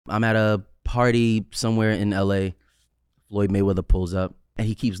I'm at a party somewhere in LA. Floyd Mayweather pulls up and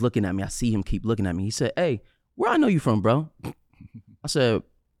he keeps looking at me. I see him keep looking at me. He said, "Hey, where I know you from, bro?" I said,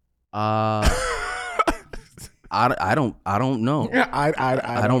 I don't know.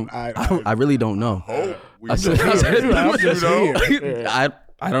 I really don't know.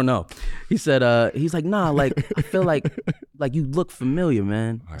 I don't know. He said, he's like, nah, like I feel like you look familiar,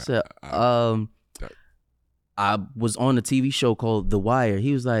 man. I said, I was on a TV show called The Wire.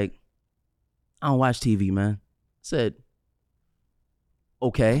 He was like, I don't watch TV, man. I said,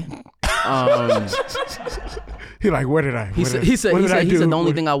 okay. He like, what did I? He said the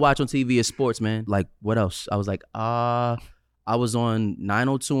only thing I watch on TV is sports, man. Like, what else? I was like, I was on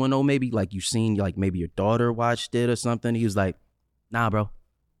 90210 maybe. Like, you seen, like, maybe your daughter watched it or something. He was like, nah, bro.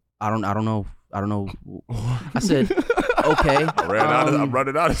 I don't know. I said, okay. I'm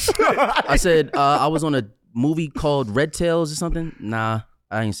running out of shit. I said, I was on a movie called Red Tails or something. Nah,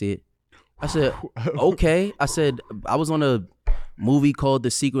 I ain't see it. I said, okay. I said, I was on a movie called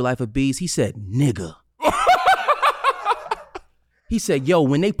The Secret Life of Bees. He said, nigga. He said, yo,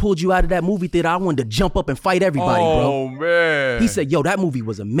 when they pulled you out of that movie theater, I wanted to jump up and fight everybody, bro. Oh, man. He said, yo, that movie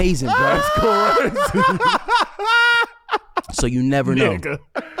was amazing, bro. That's crazy. So you never know.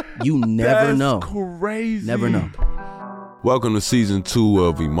 You never know. That's crazy. Never know. Welcome to season 2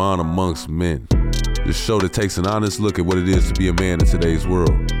 of Iman Amongst Men. The show that takes an honest look at what it is to be a man in today's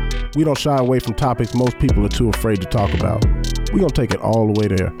world. We don't shy away from topics most people are too afraid to talk about. We're going to take it all the way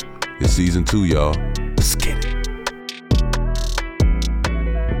there. It's season 2, y'all. Let's get it.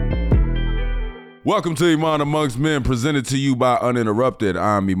 Welcome to Iman Amongst Men, presented to you by Uninterrupted.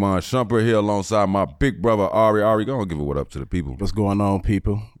 I'm Iman Shumper, here alongside my big brother, Ahrii. Ahrii, go on, give a what up to the people. What's going on,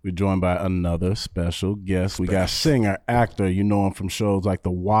 people? We're joined by another special guest. We got singer, actor. You know him from shows like The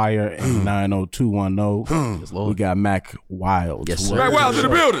Wire and 90210. We got Mack Wild. Yes, sir. Mack Wild to the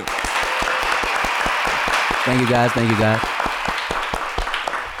building. Thank you, guys.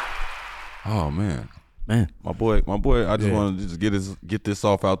 Oh, man. My boy, I just want to get this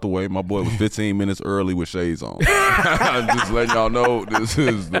off out the way. My boy was 15 minutes early with shades on. I'm just letting y'all know this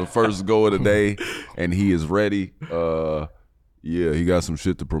is the first go of the day, and he is ready. He got some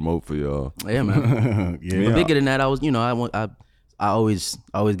shit to promote for y'all. Yeah, man. But bigger than that, I always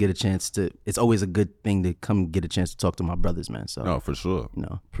get a chance to. It's always a good thing to come get a chance to talk to my brothers, man. So no, for sure.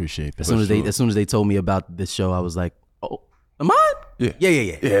 Appreciate that. As soon as they told me about this show, I was like, oh, Iman? Yeah.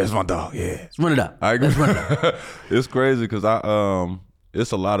 Yeah, it's my dog. Yeah. Let's run it up. I agree. It's crazy because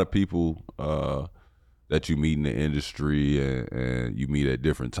it's a lot of people that you meet in the industry and you meet at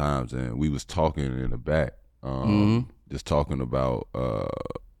different times. And we was talking in the back, just talking about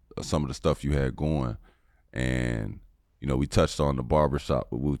some of the stuff you had going. And, you know, we touched on the barbershop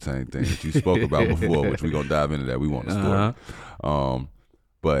with Wu Tang thing that you spoke about before, which we're going to dive into that. We want the story.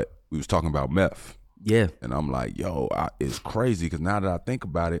 But we was talking about meth. Yeah. And I'm like, yo, it's crazy because now that I think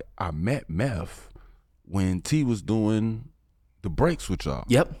about it, I met Meth when T was doing the breaks with y'all.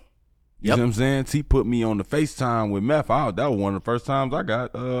 Yep. You know what I'm saying? T put me on the FaceTime with Meth. That was one of the first times I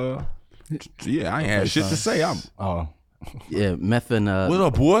got, I ain't had shit to say. Yeah, Meth and... what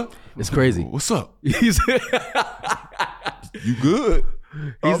up, boy? It's crazy. What's up? You good?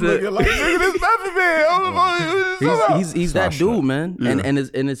 He's that dude, man. Yeah. And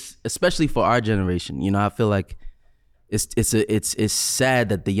it's especially for our generation. You know, I feel like it's sad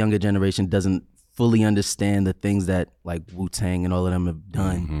that the younger generation doesn't fully understand the things that like Wu Tang and all of them have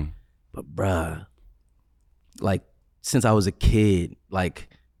done. Mm-hmm. But bruh, like since I was a kid, like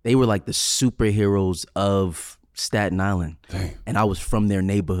they were like the superheroes of Staten Island. Dang. And I was from their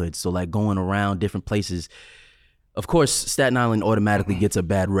neighborhood, so like going around different places. Of course, Staten Island automatically gets a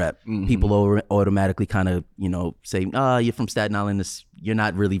bad rep. Mm-hmm. People automatically kind of, say, you're from Staten Island. You're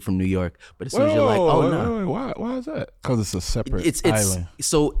not really from New York. But as soon as you're like, oh, no. Why is that? Because it's a separate island.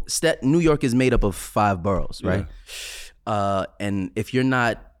 So New York is made up of 5 boroughs, right? Yeah. And if you're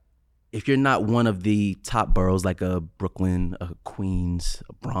not one of the top boroughs, like a Brooklyn, a Queens,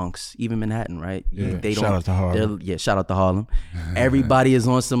 a Bronx, even Manhattan, right? Yeah. Shout out to Harlem. Shout out to Harlem. Everybody is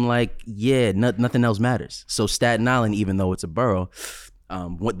on some nothing else matters. So Staten Island, even though it's a borough,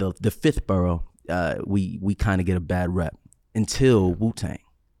 the 5th borough, we kind of get a bad rep until Wu Tang.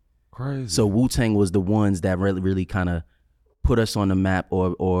 Crazy. So Wu Tang was the ones that really kind of put us on the map,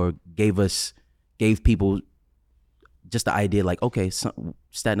 or gave people just the idea, like, okay,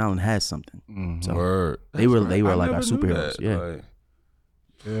 Staten Island has something. Mm-hmm. So Word. They were like our superheroes. That. Yeah. Like,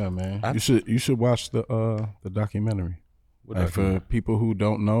 yeah, man. You should watch the documentary. For people who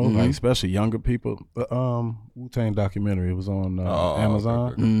don't know, like especially younger people, the Wu Tang documentary. It was on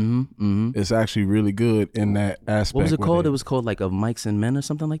Amazon. Okay. It's actually really good in that aspect. What was it called? It was called like Of Mics and Men or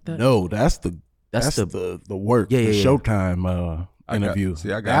something like that. No, that's the work. Yeah, the Showtime interview.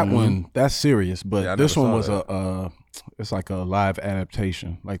 That one, that's serious. But this one was it's like a live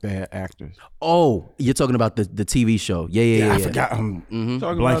adaptation. Like they had actors. Oh, you're talking about the TV show. Yeah. I forgot. I'm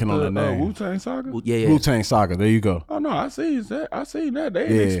blanking on the name. Wu Tang Saga. Yeah. Wu Tang Saga. There you go. Oh no, I seen that. They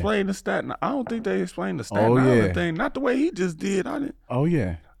didn't explain the Staten. I don't think they explained the Staten Island thing. Not the way he just did. I didn't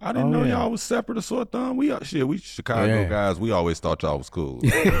know y'all was separate or sore thumb. We Chicago guys. We always thought y'all was cool.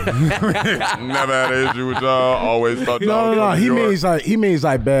 Never had an issue with y'all. Always thought y'all. No. He means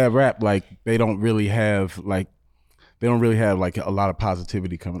like bad rap. Like they don't really have like a lot of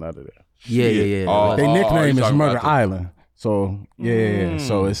positivity coming out of there. Yeah. Their nickname is Murder Island. So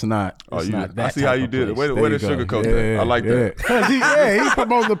so it's not. Not that I see how you did it. Way to sugarcoat that. I like that. Cause he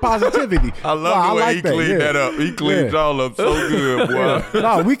promotes the positivity. I love the way he cleaned that up. He cleaned y'all up so good, boy.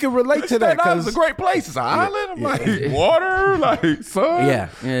 No, we can relate to that. Cause it's a great place. It's an island. I'm like water, like sun. Yeah.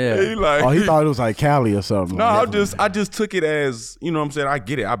 He thought it was like Cali or something. No, I just took it as, you know what I'm saying. I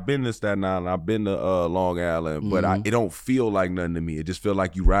get it. I've been to Staten Island. I've been to Long Island, but it don't feel like nothing to me. It just feel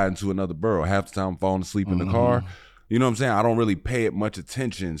like you riding to another borough. Half the time I'm falling asleep in the car. You know what I'm saying? I don't really pay it much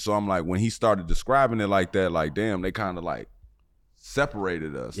attention. So I'm like, when he started describing it like that, like, damn, they kind of like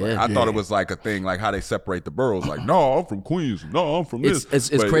separated us. Like, I thought it was like a thing, like how they separate the boroughs. Like, no, I'm from Queens. No, I'm from this. It's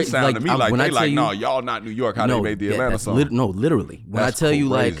but crazy. It sounded to me like they like, no, y'all not New York. How they made the Atlanta song? Literally. When I tell you,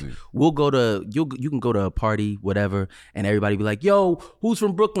 like, we'll go to you can go to a party, whatever, and everybody be like, yo, who's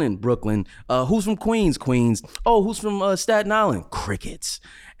from Brooklyn? Who's from Queens? Oh, who's from Staten Island? Crickets.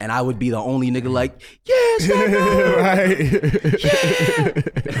 And I would be the only nigga like, yeah, Staten Island. Right. Yeah.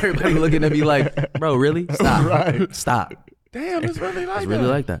 Everybody looking at me like, bro, really? Stop. Stop. Damn, it's really like it's that. really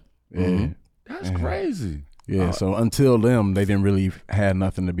like that. Yeah. That's crazy. Yeah, so until them, they didn't really have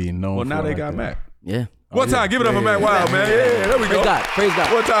nothing to be known for. Well, now they like got that. Mac. Yeah. One time, give it up for Mack Wild, man. Yeah, there we go. Praise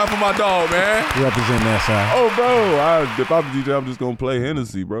God. One time for my dog, man. Represent that side. Oh, bro, if I'm DJ, I'm just gonna play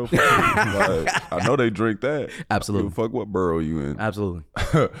Hennessy, bro. Like, I know they drink that. Absolutely. Fuck what borough you in. Absolutely.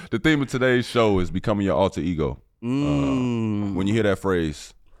 The theme of today's show is becoming your alter ego. When you hear that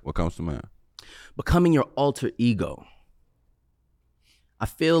phrase, what comes to mind? Becoming your alter ego. I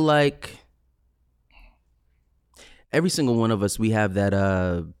feel like every single one of us, we have that,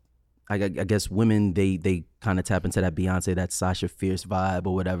 I guess women, they kind of tap into that Beyonce, that Sasha Fierce vibe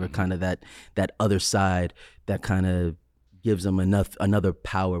or whatever, kind of that other side that kind of gives them another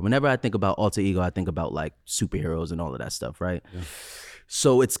power. Whenever I think about alter ego, I think about like superheroes and all of that stuff, right? Yeah.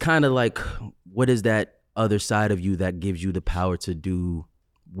 So it's kind of like, what is that other side of you that gives you the power to do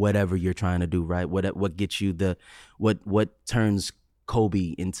whatever you're trying to do, right? What gets you what turns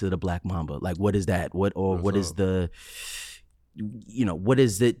Kobe into the Black Mamba? Like, what is that? What is the, you know, what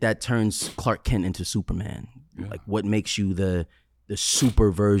is it that turns Clark Kent into Superman? Yeah. Like, what makes you the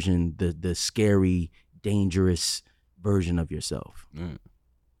super version, the scary, dangerous version of yourself? Mm.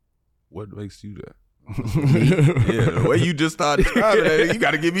 What makes you that? Yeah, the way you just started describing that, you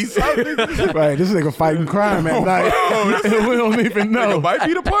got to give me something. Right, this nigga fighting crime at night. We don't even know. Nigga might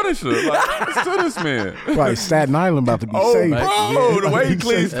be the Punisher. Like, what's to this man? Right, Staten Island about to be saved. Bro, the way he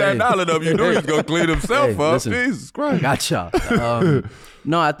cleaned Staten Island up, you knew he was gonna clean himself up. Listen, Jesus Christ. Gotcha.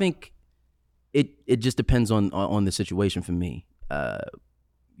 No, I think it just depends on the situation for me.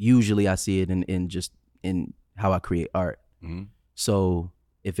 Usually, I see it in how I create art. Mm-hmm. So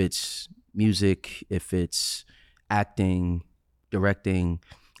if it's music, if it's acting, directing,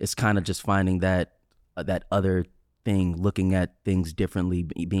 it's kind of just finding that other thing, looking at things differently,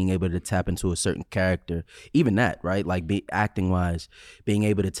 being able to tap into a certain character, even that, right? Like acting wise, being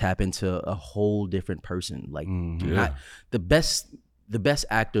able to tap into a whole different person. Like the best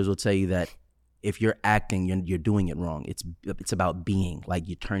actors will tell you that if you're acting, you're doing it wrong. It's about being, like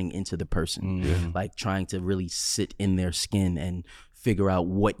you're turning into the person, like trying to really sit in their skin and figure out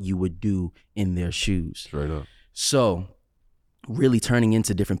what you would do in their shoes. Straight up. So really turning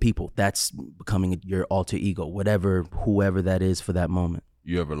into different people, that's becoming your alter ego, whoever that is for that moment.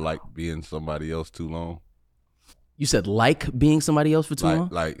 You ever like being somebody else too long? You said like being somebody else for too long?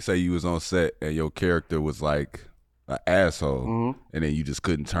 Like say you was on set and your character was like an asshole, and then you just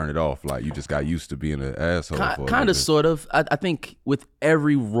couldn't turn it off. Like you just got used to being an asshole. Kind of, sort of. I think with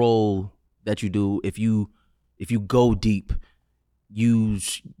every role that you do, if you go deep,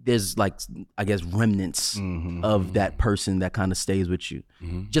 there's like, I guess, remnants of that person that kind of stays with you,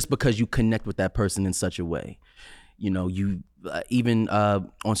 just because you connect with that person in such a way. You know, you even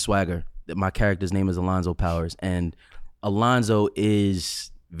on Swagger, my character's name is Alonzo Powers, and Alonzo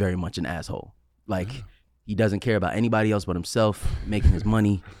is very much an asshole. Like, he doesn't care about anybody else but himself, making his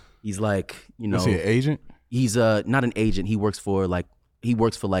money. He's like, you know. Is he an agent? He's not an agent. He works for like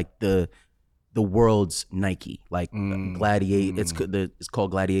the world's Nike, like Gladiator. It's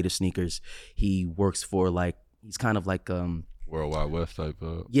called Gladiator sneakers. He works for like, he's kind of like Worldwide West type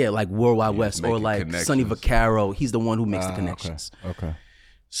of. Yeah, like Worldwide West or like Sonny Vaccaro. He's the one who makes the connections. Okay.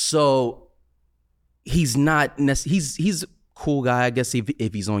 So he's not he's a cool guy, I guess,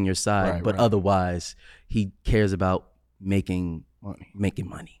 if he's on your side, but otherwise he cares about making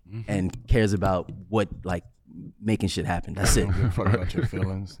money and cares about what, like, making shit happen. That's it. Don't give a fuck about your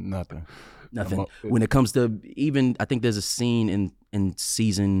feelings. Nothing. When it comes to, even, I think there's a scene in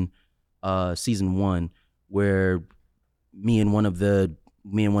season 1 where me and one of the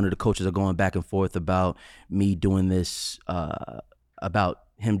coaches are going back and forth about me doing this, about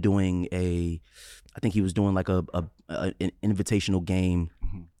him doing I think he was doing like an invitational game,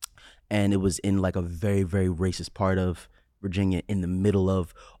 and it was in like a very, very racist part of Virginia, in the middle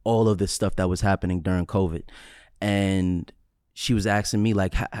of all of this stuff that was happening during COVID. And she was asking me,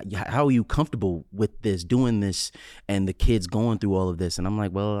 like, how are you comfortable with this, doing this, and the kids going through all of this? And I'm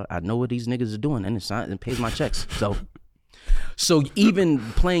like, well, I know what these niggas are doing, and it pays my checks. So even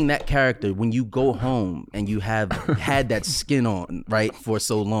playing that character, when you go home and you have had that skin on, right, for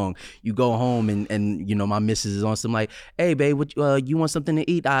so long, you go home and you know, my missus is on some like, hey babe, what you want something to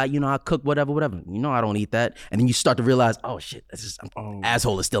eat? I cook whatever. You know, I don't eat that. And then you start to realize, oh shit,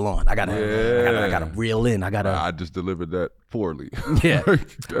 asshole is still on. I gotta reel in. I just delivered that poorly. Yeah,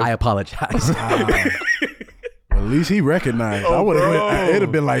 I apologize. At least he recognized. I would have. It'd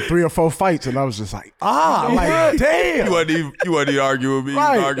have been like 3 or 4 fights, and I was just like, like, damn. You wasn't even arguing with me.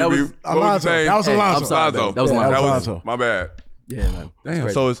 Right. That was Alonzo. That was Alonzo. That was Alonzo. My bad. Yeah, man. Damn.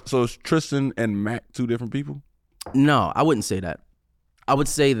 So is Tristan and Mack 2 different people? No, I wouldn't say that. I would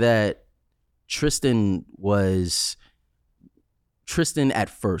say that Tristan at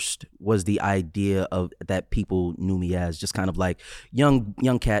first was the idea of that people knew me as, just kind of like young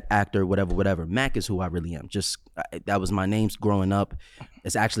cat actor, whatever. Mack is who I really am. Just that was my name growing up.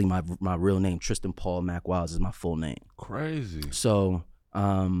 It's actually my real name. Tristan Paul Mack Wiles is my full name. Crazy. So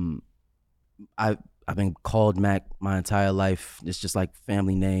I've been called Mack my entire life. It's just like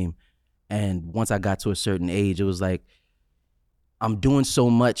family name. And once I got to a certain age, it was like, I'm doing so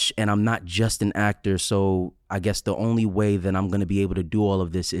much and I'm not just an actor, so I guess the only way that I'm gonna be able to do all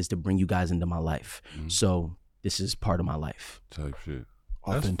of this is to bring you guys into my life. So this is part of my life. Type shit.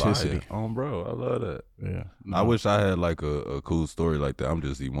 Authenticity. Bro, I love that. Yeah. No. I wish I had like a cool story like that. I'm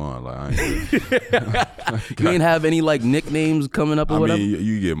just E1. Like, I ain't You ain't have any like nicknames coming up or whatever? I mean,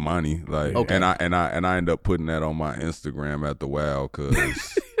 you get money. Like, okay. and I end up putting that on my Instagram after a while,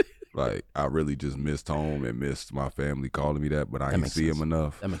 because like, I really just missed home and missed my family calling me that, but I didn't see them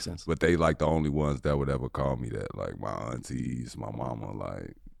enough. That makes sense. But they like the only ones that would ever call me that. Like my aunties, my mama,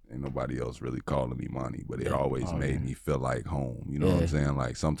 like, ain't nobody else really calling me money, but it always made me feel like home. You know what I'm saying?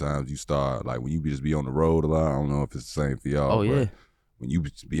 Like, sometimes you start, like, when you just be on the road a lot, I don't know if it's the same for y'all. Oh, yeah. When you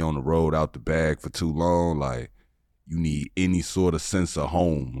be on the road out the bag for too long, like, you need any sort of sense of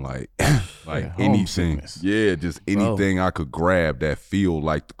home, like anything. Yeah, just anything I could grab that feel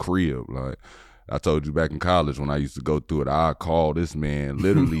like the crib. Like, I told you back in college when I used to go through it, I call this man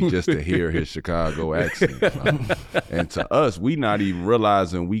literally just to hear his Chicago accent. Like, and to us, we not even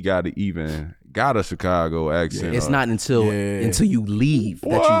realizing we got a Chicago accent. It's not until you leave that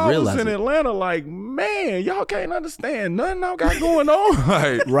you realize I was in Atlanta, like, man, y'all can't understand nothing I got going on.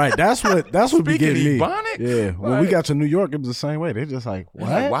 Like, right, that's what be getting me. Ebonics? Yeah, like, when we got to New York, it was the same way. They're just like, what?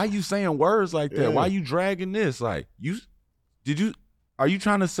 Like, why you saying words like that? Why you dragging this? Like, are you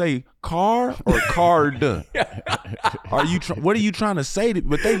trying to say car or card? What are you trying to say?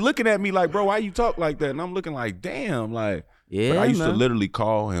 But they looking at me like, bro, why you talk like that? And I'm looking like, damn, like, yeah. But I used to literally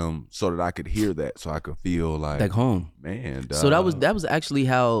call him so that I could hear that, so I could feel like home, man. So that was actually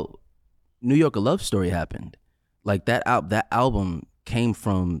how New York: A Love Story happened. Like that album came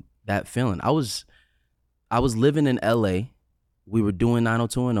from that feeling. I was living in LA. We were doing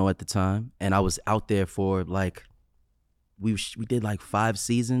 90210 at the time, and I was out there for like. We did like 5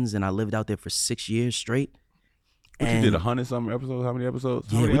 seasons, and I lived out there for 6 years straight. But you did 100-something episodes? How many episodes?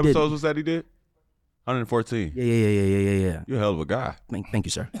 Yeah, How many episodes was that he did? 114. Yeah. You're a hell of a guy. Thank you,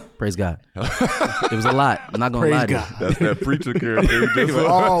 sir. Praise God. It was a lot. I'm not gonna lie to you. That's that preacher character.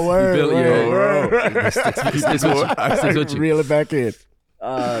 Oh, word. Sticks with you. Reel it back in.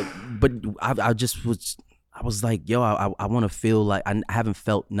 But I was like, yo, I want to feel like I haven't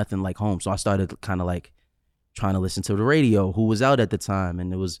felt nothing like home. So I started kind of like trying to listen to the radio, who was out at the time,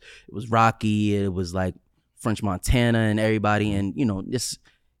 and it was Rocky, it was like French Montana and everybody, and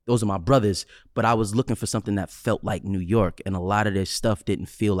those are my brothers. But I was looking for something that felt like New York, and a lot of their stuff didn't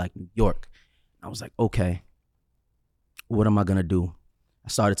feel like New York. I was like, okay, what am I gonna do? I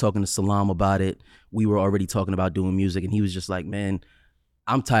started talking to Salam about it. We were already talking about doing music, and he was just like, man,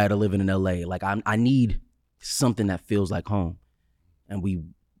 I'm tired of living in LA. Like, I need something that feels like home. And we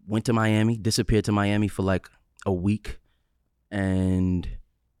went to Miami, disappeared to Miami for like a week, and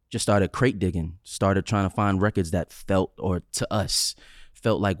just started crate digging, started trying to find records that felt, or to us,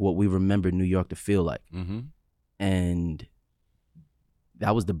 felt like what we remember New York to feel like. Mm-hmm. And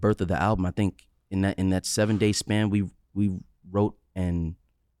that was the birth of the album. I think in that 7-day span, we wrote and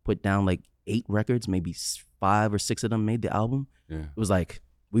put down like 8 records, maybe 5 or 6 of them made the album. Yeah. It was like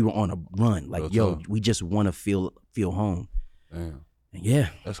we were on a run. Like, we just want to feel home. Damn. And yeah.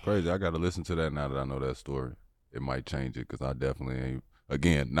 That's crazy. I got to listen to that now that I know that story. It might change it because I definitely ain't,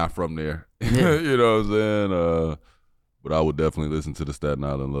 again, not from there. Yeah. You know what I'm saying? But I would definitely listen to the Staten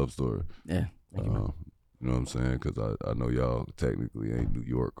Island love story. Yeah. Thank you, you know what I'm saying? Because I know y'all technically ain't New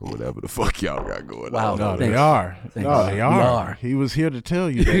York or whatever the fuck y'all got going on. No, they are. No, they are. We are. He was here to tell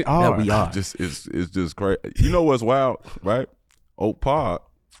you they are. That we are. It's just crazy. You know what's wild, right? Oak Park.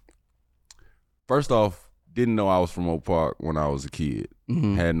 First off, didn't know I was from Oak Park when I was a kid.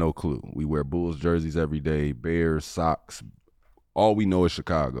 Mm-hmm. Had no clue. We wear Bulls jerseys every day, Bears, socks. All we know is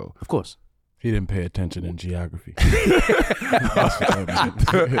Chicago. Of course. He didn't pay attention in geography. That's what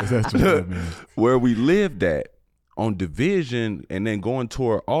that means. Where we lived at on Division and then going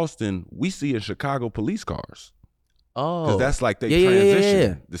toward Austin, we see in Chicago police cars. Oh. Because that's like they transition.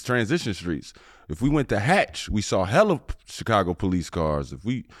 Yeah. This transition streets. If we went to Hatch, we saw hella Chicago police cars.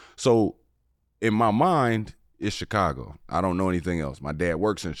 So in my mind, it's Chicago. I don't know anything else. My dad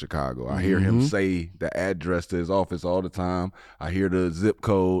works in Chicago. I hear him say the address to his office all the time. I hear the zip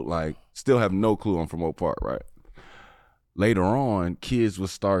code. Like, still have no clue I'm from Oak Park, right? Later on, kids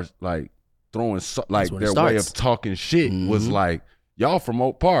would start like throwing their way of talking shit was like, y'all from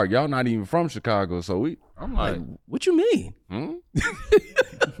Oak Park. Y'all not even from Chicago. So I'm like, what you mean?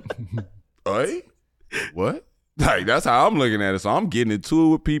 Hey? What? Like, that's how I'm looking at it. So I'm getting into it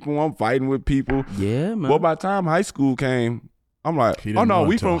with people. I'm fighting with people. Yeah, man. Well, by the time high school came, I'm like, oh no,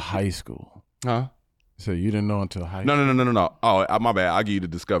 we from high school. Huh? So you didn't know until high school? No. Oh, my bad. I'll give you the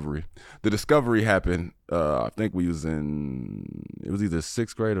discovery. The discovery happened, I think it was either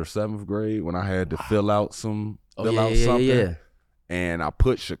 6th grade or 7th grade when I had to fill out something. Yeah. And I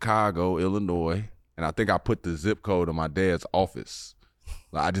put Chicago, Illinois, and I think I put the zip code of my dad's office.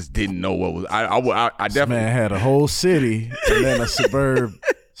 Like, I just didn't know what was. I definitely. This man had a whole city and then a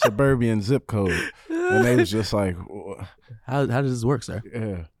suburban zip code, and they was just like, how does this work, sir?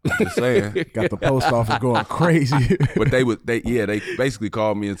 Yeah, I'm just saying. Got the post office going crazy. But they basically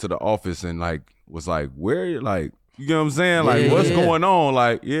called me into the office and like was like, where you like. You know what I'm saying? Like, what's going on?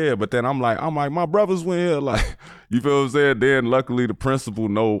 Like, yeah. But then I'm like, my brothers went here. Like, you feel what I'm saying? Then luckily the principal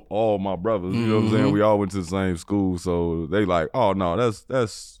know all my brothers. You know what I'm saying? We all went to the same school. So they like, oh no,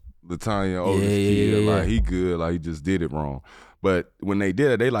 that's Latanya oldest kid. Like, he good. Like, he just did it wrong. But when they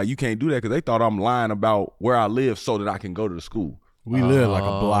did it, they like, you can't do that because they thought I'm lying about where I live so that I can go to the school. We live like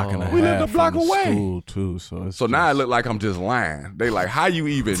a block and a half. We live a block away. School too, so now it look like I'm just lying. They like, how you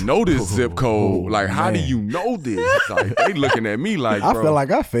even know this zip code? Like, how do you know this? Like, they looking at me like, I feel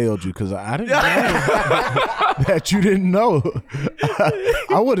like I failed you because I didn't know that you didn't know.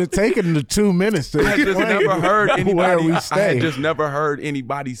 I would have taken the 2 minutes to I just never heard anybody. Where we stay. I had just never heard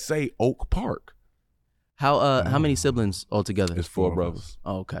anybody say Oak Park. How many siblings altogether? It's 4 brothers.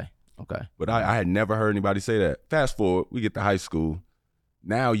 Oh, okay. But I had never heard anybody say that. Fast forward, we get to high school.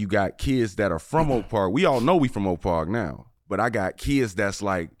 Now you got kids that are from Oak Park. We all know we from Oak Park now. But I got kids that's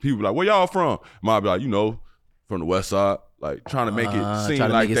like, people like, where y'all from? Might be like, from the west side. Like, trying to make it seem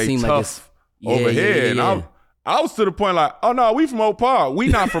like they tough over here. And I was to the point like, oh no, we from Oak Park. We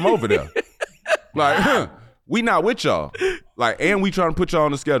not from over there. Like, we not with y'all. Like, and we trying to put y'all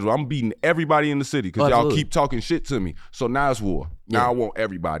on the schedule. I'm beating everybody in the city because y'all keep talking shit to me. So now it's war. Now I want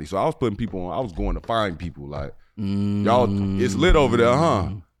everybody. So I was putting people on. I was going to find people like, y'all, it's lit over there, huh?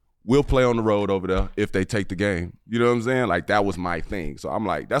 We'll play on the road over there if they take the game. You know what I'm saying? Like, that was my thing. So I'm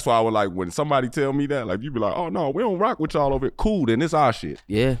like, that's why I would like, when somebody tell me that, like, you be like, oh no, we don't rock with y'all over here. Cool, then it's our shit.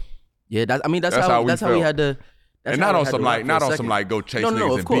 Yeah. That's how we had to. And not on some like go chase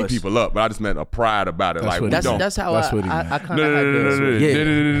niggas and beat people up, but I just meant a pride about it. Like, that's how I kind of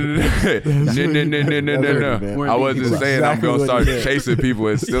no. I wasn't saying I'm gonna start chasing people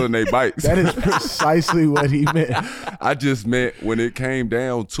and stealing their bikes. That is precisely what he meant. I just meant when it came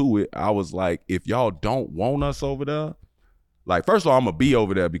down to it, I was like, if y'all don't want us over there, Like, first of all, I'm going to be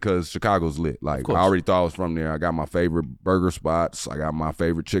over there because Chicago's lit. Like, I already thought I was from there. I got my favorite burger spots. I got my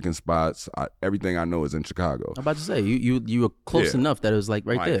favorite chicken spots. Everything I know is in Chicago. I'm about to say, you were close enough that it was like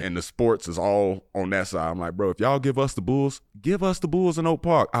right there. And the sports is all on that side. I'm like, bro, if y'all give us the Bulls in Oak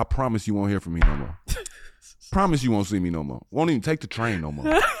Park. I promise you won't hear from me no more. Promise you won't see me no more. Won't even take the train no more.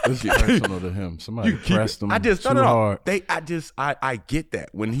 It's personal to him. Somebody pressed him I just, too hard. hard. I get that.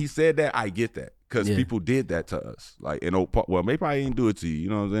 When he said that, I get that. Because people did that to us. Like, in Oak Park. Well, maybe I didn't do it to you. You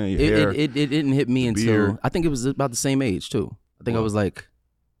know what I'm saying? It didn't hit me until, I think it was about the same age, too. I think I was like,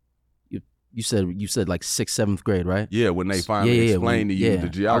 you said like 6th, 7th grade, right? Yeah, when they finally explained to you the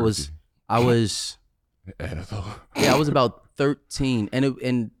geography. I was about 13.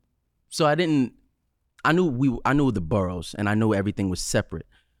 And so I knew the boroughs, and I knew everything was separate.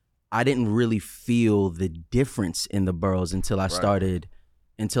 I didn't really feel the difference in the boroughs until I started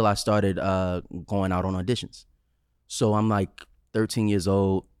going out on auditions. So I'm like 13 years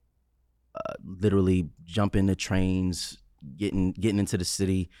old, literally jumping the trains, getting into the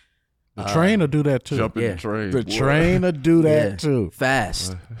city. The train will do that too. Jumping the train. The train will do that too.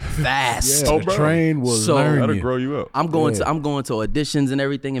 Fast. Yeah, the train will learn that'll you. grow you up. I'm going to auditions and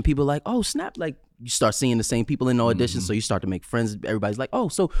everything, and people are like, oh snap, like you start seeing the same people in the auditions, so you start to make friends. Everybody's like, oh,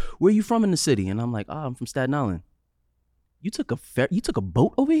 so where are you from in the city? And I'm like, oh, I'm from Staten Island. You took a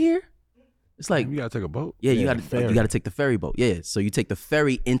boat over here? It's like, you gotta take a boat. Yeah, you gotta take the ferry boat. Yeah, so you take the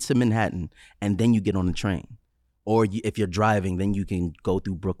ferry into Manhattan, and then you get on the train. Or if you're driving, then you can go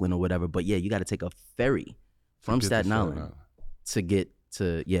through Brooklyn or whatever. But yeah, you got to take a ferry from Staten Island to get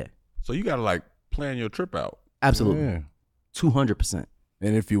to, So you got to like plan your trip out. Absolutely. 200%.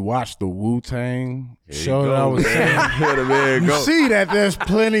 And if you watch the Wu Tang show that I was saying, you see that there's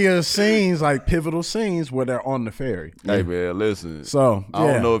plenty of scenes, like pivotal scenes, where they're on the ferry. Hey man, listen. So I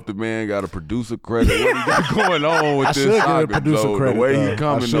don't know if the man got a producer credit. What he got going on with this saga? The way he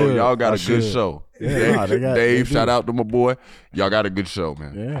coming though, y'all got a good show. Yeah, Dave, shout out to my boy. Y'all got a good show,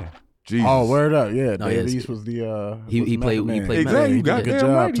 man. Yeah. Jesus. Oh, word up. Yeah, Dave East was the he played exactly. You got a good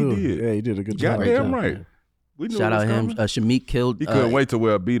job too. He did. Yeah, he did a good job. Goddamn right. Shout out him. Shamik killed. He couldn't wait to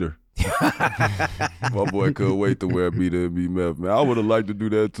wear a beater. My boy couldn't wait to wear a beater and be meth, man. I would have liked to do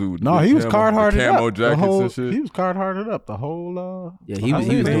that too. No, he was card-hearted up. Camo jackets and shit. He was card-hearted up the whole. He was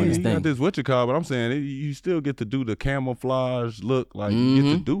doing his thing. He got this whatchamacallit, but I'm saying you still get to do the camouflage look. Like you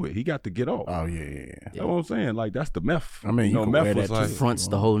get to do it. He got to get off. Oh yeah. That's what I'm saying. Like that's the meth. I mean, you meth wear was that like fronts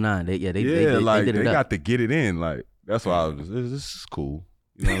the whole nine. They did they it up. got to get it in. Like that's why I was. This is cool.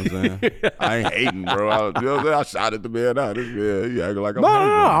 You know what I'm saying? I ain't hating, bro. I shot at the man out. This man, he acting like I'm No. hating.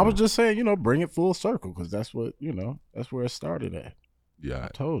 I was just saying, bring it full circle because that's what that's where it started at. Yeah, I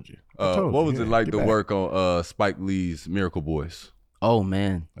told you. What was it like to work on Spike Lee's Miracle Boys? Oh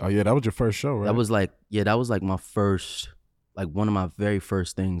man. Oh yeah, that was your first show, right? That was like my first, like one of my very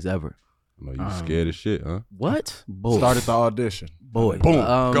first things ever. I know you scared as shit, huh? What? Boy. Started the audition. Boy. Boom.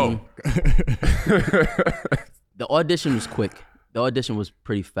 Go. The audition was quick. The audition was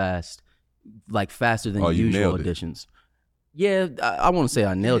pretty fast, like faster than usual auditions. Yeah, I won't say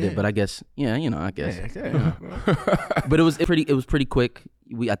I nailed it, but I guess, I guess. Yeah. But it was pretty quick.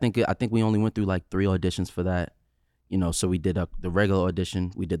 I think we only went through like 3 auditions for that. So we did the regular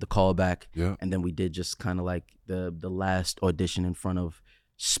audition, we did the callback, and then we did just kind of like the last audition in front of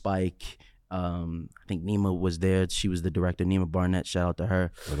Spike. I think Nima was there. She was the director, Nima Barnett. Shout out to her.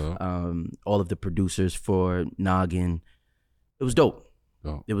 All of the producers for Noggin. It was dope.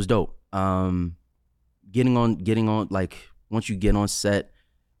 Oh. It was dope. Getting on, like once you get on set,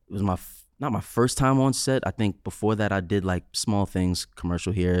 it was not my first time on set. I think before that I did like small things,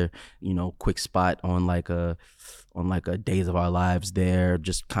 commercial here, quick spot on like a Days of Our Lives there,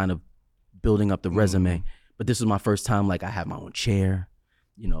 just kind of building up the resume. But this was my first time, like I have my own chair.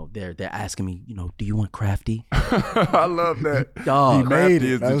 They're asking me, do you want crafty? I love that. Dog, he made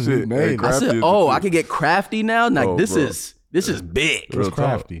it. That's the shit. I said, I can get crafty now? Like this is big. It was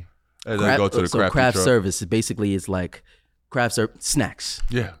crafty. Go to the craft truck. service basically is like craft snacks.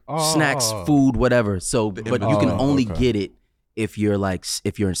 Yeah. Snacks, food, whatever. So, but you can only get it if you're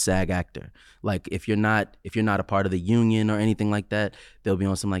in SAG actor. Like if you're not a part of the union or anything like that, they'll be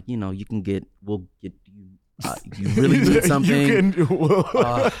on some like, we'll get you. You really need something?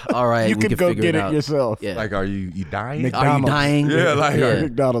 All right, you we can go figure get it out. Yourself. Yeah. Like, are you dying? McDonald's. Are you dying? Yeah, like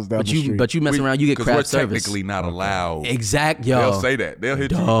McDonald's down the street. But you mess around, you get craft we're service. Technically not allowed. Exact, yo. They'll say that. They'll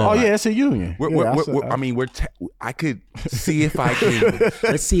hit you. Oh yeah, it's a union. I could see if I can.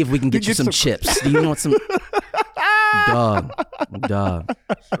 Let's see if we can get you some chips. Do you want some? Dog.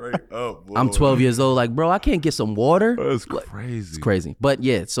 Straight up, boy. I'm 12 years old. Like, bro, I can't get some water. That's crazy. It's crazy. But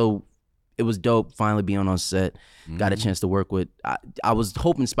yeah, so it was dope finally being on set. Got a chance to work with. I was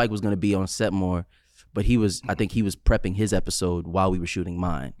hoping Spike was going to be on set more, but I think he was prepping his episode while we were shooting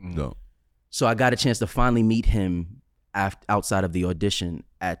mine. No. So I got a chance to finally meet him outside of the audition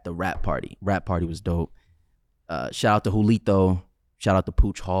at the rap party. Rap party was dope. Shout out to Julito. Shout out to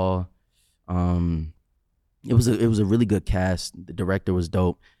Pooch Hall. It was a really good cast. The director was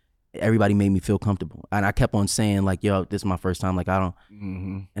dope. Everybody made me feel comfortable, and I kept on saying like, "Yo, this is my first time. Like, I don't."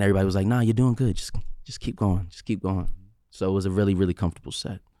 And everybody was like, "Nah, you're doing good. Just keep going. Just keep going." So it was a really, really comfortable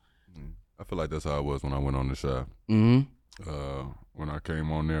set. I feel like that's how it was when I went on the show. When I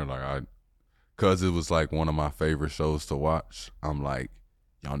came on there, like cause it was like one of my favorite shows to watch. I'm like,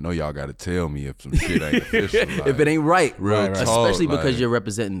 y'all know y'all got to tell me if some shit ain't official. Like, if it ain't right. Real talk, especially like, because you're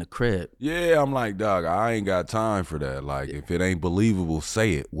representing the crib. Yeah, I'm like, dog, I ain't got time for that. Like, if it ain't believable,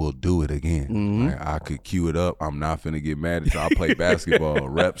 say it. We'll do it again. Like, I could cue it up. I'm not finna get mad at you. I play basketball.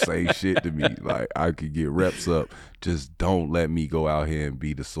 Reps ain't shit to me. Like, I could get reps up. Just don't let me go out here and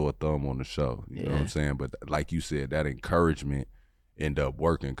be the sore thumb on the show. You know what I'm saying? But like you said, that encouragement end up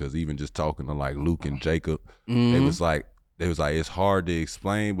working, because even just talking to like Luke and Jacob, they was like, it's hard to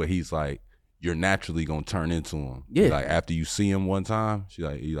explain, but he's like, you're naturally gonna turn into him. Yeah. Like, after you see him one time, he's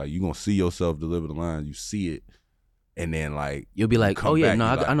like, you gonna see yourself deliver the lines. You see it, and then like You'll be like, oh yeah, no,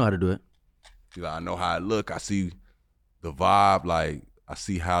 I know how to do it. He's like, I know how it look. I see the vibe. Like, I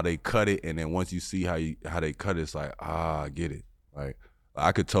see how they cut it, and then once you see how they cut it, it's like, I get it. Like,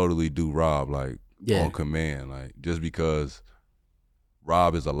 I could totally do Rob like on command, like, just because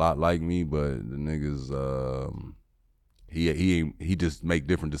Rob is a lot like me, but the niggas, he just make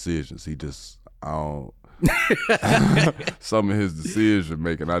different decisions. He just, I don't. Some of his decision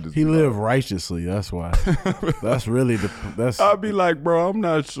making, he lived righteously. That's why. That's really that's. I'd be like, bro, I'm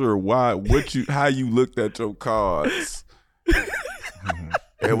not sure how you looked at your cards.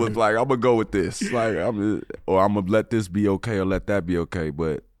 It was like, I'm gonna go with this, like, I'm gonna let this be okay or let that be okay.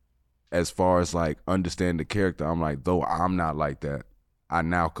 But as far as like understand the character, I'm like, though I'm not like that. I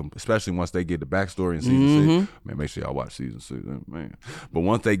now, especially once they get the backstory in season 6, man, make sure y'all watch season 6, man. But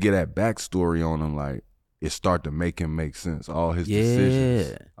once they get that backstory on him, like, it start to make him make sense. All his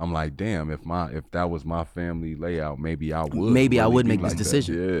decisions. I'm like, damn, if that was my family layout, maybe I would. Maybe I would make like this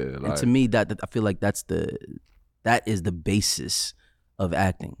decision. Yeah, like, and to me, that I feel like that is the basis of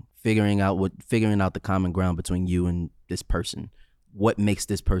acting. Figuring out the common ground between you and this person. What makes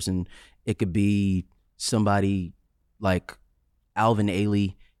this person? It could be somebody like Alvin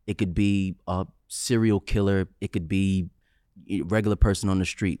Ailey, it could be a serial killer, it could be a regular person on the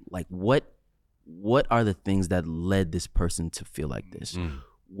street. Like, what are the things that led this person to feel like this?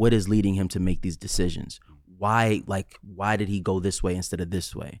 What is leading him to make these decisions? Why did he go this way instead of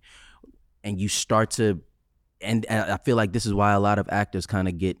this way? And you start to, and I feel like this is why a lot of actors kind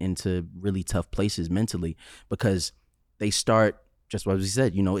of get into really tough places mentally, because they start, just what we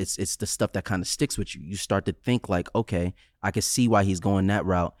said, you know, it's the stuff that kind of sticks with you. You start to think like, okay, I can see why he's going that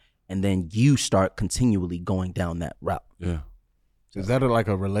route, and then you start continually going down that route. Yeah. Is that like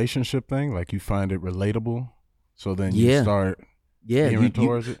a relationship thing? Like, you find it relatable, so then you start gearing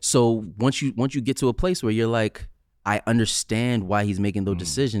towards it? So once you get to a place where you're like, I understand why he's making those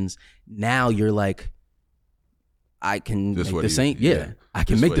decisions. Now you're like, I can make the same. I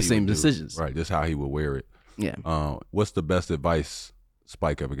can make the same decisions. Right. That's how he would wear it. Yeah. What's the best advice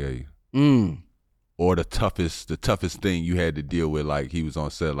Spike ever gave you? Or the toughest thing you had to deal with? Like, he was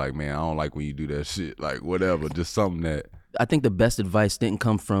on set, like, man, I don't like when you do that shit. Like, whatever. Just something that. I think the best advice didn't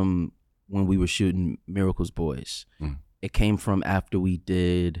come from when we were shooting Miracle's Boys. It came from after we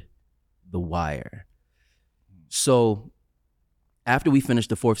did The Wire. So after we finished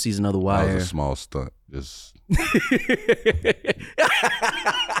the 4th season of The Wire. That was a small stunt. Just.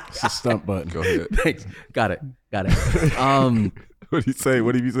 It's a stunt button. Go ahead. Thanks. Got it. What did he say?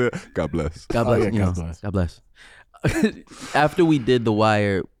 What did he say? God bless. God bless. God bless. After we did The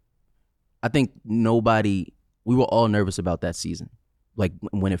Wire, I think we were all nervous about that season. Like,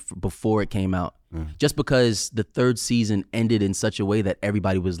 before it came out. Just because the 3rd season ended in such a way that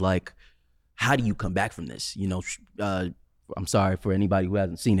everybody was like, how do you come back from this? You know, I'm sorry for anybody who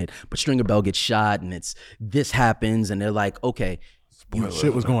hasn't seen it, but Stringer Bell gets shot and this happens, and they're like, okay.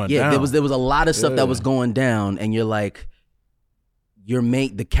 Shit was going down. Yeah, there was a lot of stuff that was going down, and you're like,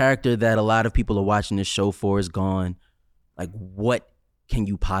 the character that a lot of people are watching this show for is gone. Like, what can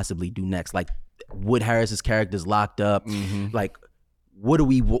you possibly do next? Like, Wood Harris's character's locked up. Like, what are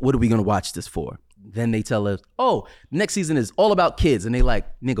we gonna watch this for? Then they tell us, oh, next season is all about kids, and they like,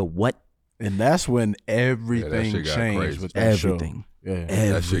 nigga, what? And that's when everything changed with that show. Everything.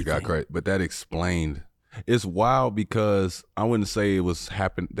 That shit got crazy. But that explained It's wild because I wouldn't say it was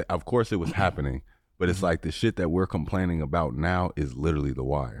happening. Of course, it was happening, but it's like the shit that we're complaining about now is literally The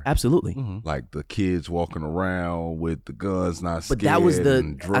Wire. Absolutely. Like the kids walking around with the guns, not scared. But that was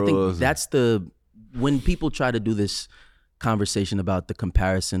and drugs. I think that's when people try to do this conversation about the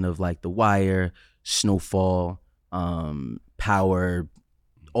comparison of like The Wire, Snowfall, Power,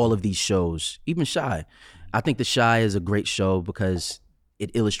 all of these shows, even Shy. I think The Shy is a great show because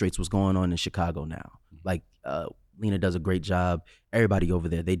it illustrates what's going on in Chicago now. Like Lena does a great job. Everybody over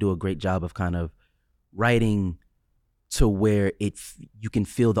there, they do a great job of kind of writing to where you can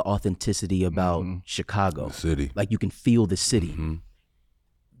feel the authenticity about Chicago. The city. Like you can feel the city.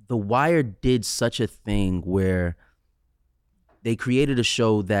 The Wire did such a thing where they created a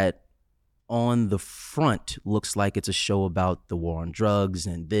show that on the front looks like it's a show about the war on drugs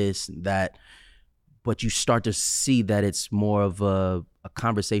and this and that, but you start to see that it's more of a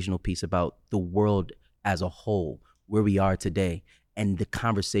conversational piece about the world as a whole, where we are today, and the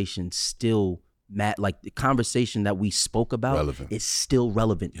conversation still, like the conversation that we spoke about is still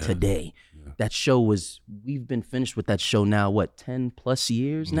relevant today. Yeah. That show we've been finished with that show now, 10 plus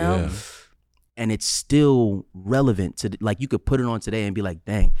years now? Yeah. And it's still relevant to, like, you could put it on today and be like,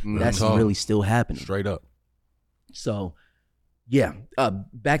 dang, that's really still happening. Straight up. So, yeah.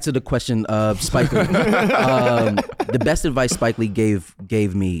 Back to the question of Spike Lee. The best advice Spike Lee gave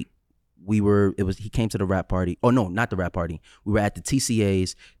me, he came to the rap party. Oh no, not the rap party. We were at the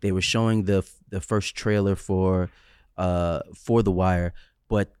TCAs. They were showing the first trailer for The Wire,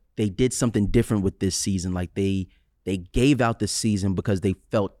 but they did something different with this season. Like they gave out this season because they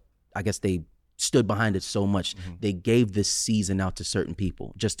felt, I guess they stood behind it so much. They gave this season out to certain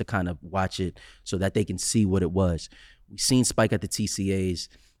people just to kind of watch it so that they can see what it was. We seen Spike at the TCAs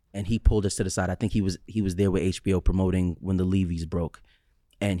and he pulled us to the side. I think he was there with HBO promoting When the Levies Broke.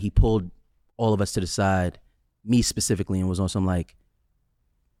 And he pulled all of us to the side, me specifically, and was on some like,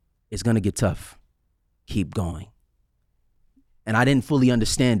 it's gonna get tough. Keep going. And I didn't fully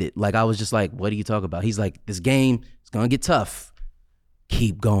understand it. Like I was just like, what are you talking about? He's like, this game, it's gonna get tough.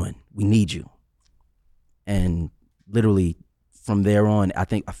 Keep going. We need you. And literally from there on, I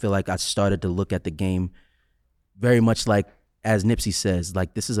feel like I started to look at the game very much like, as Nipsey says,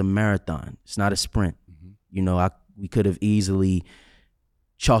 like this is a marathon. It's not a sprint. You know, we could have easily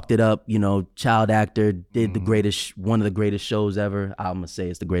chalked it up, you know, child actor, did one of the greatest shows ever. I'm gonna say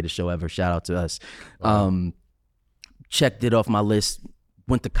it's the greatest show ever. Shout out to us. Checked it off my list,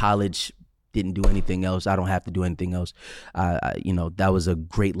 went to college, didn't do anything else. I don't have to do anything else. You know, that was a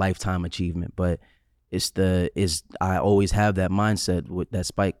great lifetime achievement, but I always have that mindset with that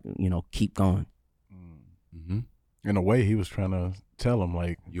Spike, you know, keep going. In a way, he was trying to tell him,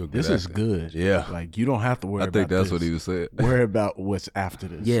 like, this is good. Yeah. Like, you don't have to worry about this. I think that's what he was saying. Worry about what's after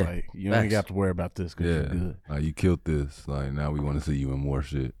this. Yeah. Like, you ain't got to worry about this because you're good. Like, you killed this. Like, now we want to see you in more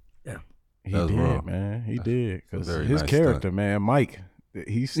shit. Yeah. He did, wrong. Man. He did. Because his nice character, stunt. Man, Mike,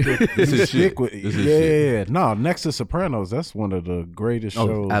 he's stick with it. Yeah. No, next to Sopranos, that's one of the greatest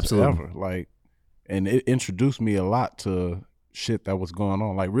shows ever. Like, and it introduced me a lot to shit that was going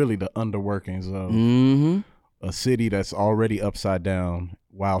on. Like, really the underworkings of a city that's already upside down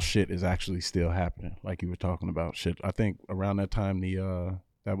while shit is actually still happening. Like you were talking about shit. I think around that time,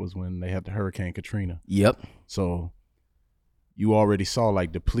 that was when they had the Hurricane Katrina. Yep. So you already saw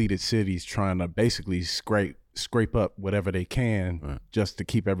like depleted cities trying to basically scrape up whatever they can just to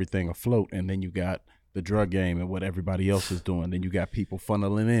keep everything afloat. And then you got the drug game and what everybody else is doing. Then you got people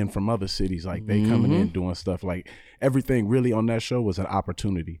funneling in from other cities, like they coming in doing stuff. Like everything really on that show was an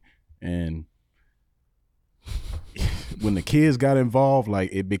opportunity. And when the kids got involved, like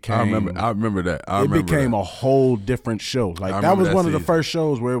it became. I remember that. It became a whole different show. Like that was one of the first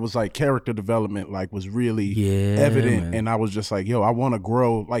shows where it was like character development, like was really evident. Man. And I was just like, yo, I want to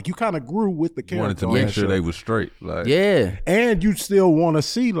grow. Like you kind of grew with the character. Wanted to make sure they was straight. Like and you still want to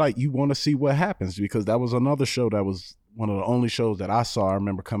see, like you want to see what happens, because that was another show that was one of the only shows that I saw. I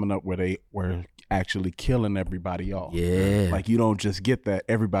remember coming up where they were actually killing everybody off. Yeah. Like you don't just get that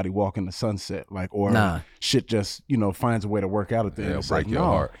everybody walking the sunset, like, or shit just, you know, finds a way to work out at the end. It's like, no,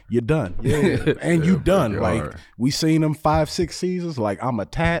 heart. You're done. Yeah. And you done. Like heart. We seen them 5-6 seasons. Like I'm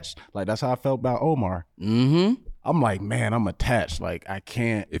attached. Like that's how I felt about Omar. I'm like, man, I'm attached. Like I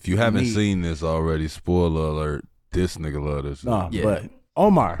can't. If you haven't seen this already, spoiler alert, this nigga love this. But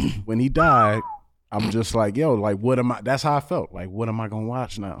Omar, when he died, I'm just like, yo, like, what am I? That's how I felt. Like, what am I gonna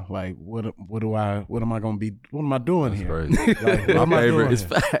watch now? Like, what am I gonna be? What am I doing That's here? Crazy. Like, what am I doing? It's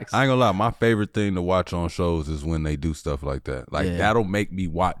facts. I ain't gonna lie. My favorite thing to watch on shows is when they do stuff like that. Like that'll make me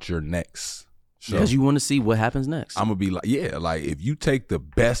watch your next show because you want to see what happens next. I'm gonna be like, like if you take the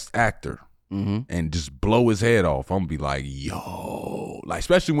best actor and just blow his head off, I'm gonna be like, yo, like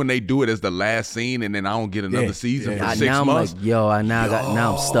especially when they do it as the last scene, and then I don't get another season for 6 now months. I'm like, yo,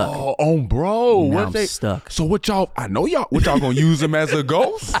 now I'm stuck. Oh, bro, now I'm stuck. So what y'all? I know y'all. What y'all gonna use him as a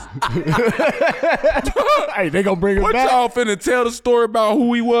ghost? Hey, they gonna bring him what back? Y'all finna tell the story about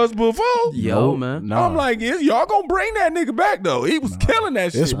who he was before? Yo, man. No. I'm like, y'all gonna bring that nigga back though? He was killing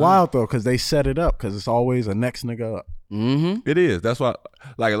that shit. It's wild though, because they set it up, because it's always a next nigga up. It is. That's why,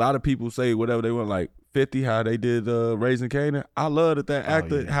 like, a lot of people say whatever they want, like 50, how they did Raising Kanan. I love that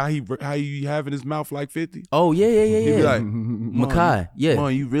actor, how he having his mouth like 50. Oh yeah. He be like, Mackay, yeah. Come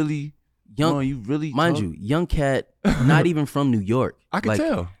on, you really, mind you, young cat, not even from New York. I can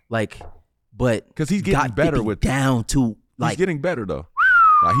tell, but because he's getting better with down to he's getting better though.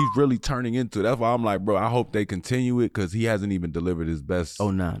 Like he's really turning into it. That's why I'm like, bro, I hope they continue it, because he hasn't even delivered his best. Oh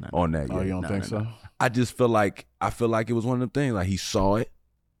no, on that. Oh, yet. you don't think so? I just feel like it was one of them things. Like he saw it,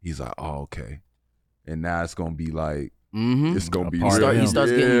 he's like, oh okay, and now it's gonna be like it's gonna be. He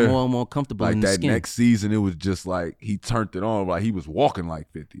starts getting more and more comfortable like in the that skin. next season. It was just like he turned it on. Like he was walking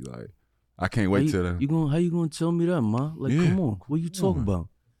like 50. Like I can't wait till then. How you gonna tell me that, ma? Like come on, what you talking about?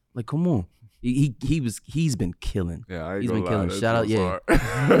 Like come on. He's been killing. Yeah, he's been killing. Shout out, yeah.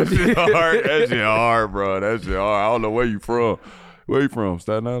 That shit hard, bro. That shit hard. I don't know where you from. Where you from?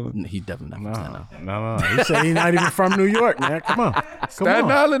 Staten Island? He's definitely not from Staten Island. No. He said he's not even from New York, man. Come on. Staten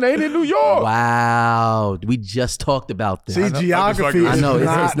Island ain't in New York. Wow. We just talked about this. See, geography I know.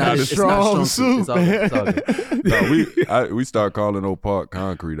 it's not a strong suit. It's all good. No, we start calling Oak Park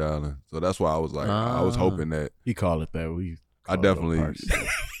Concrete Island. So that's why I was like, I was hoping that. He called it that. I definitely.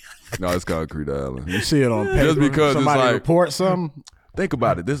 No, it's Concrete Island. You see it on paper. Just because somebody it's like, report something. Think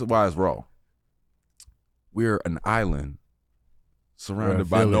about it. This is why it's raw. We're an island surrounded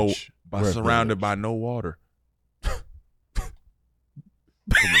by no water.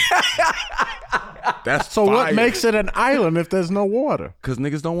 That's so. fire. What makes it an island if there's no water? Because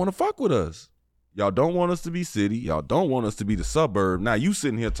niggas don't want to fuck with us. Y'all don't want us to be city. Y'all don't want us to be the suburb. Now you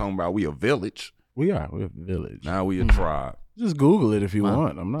sitting here talking about we a village. We're a village. Now we a tribe. Just Google it if you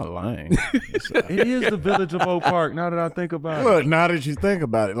want. I'm not lying. It is the village of Oak Park. Now that I think about it. Look, now that you think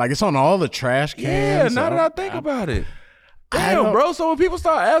about it, like it's on all the trash cans. Yeah, now that I think about it. Damn, bro. So when people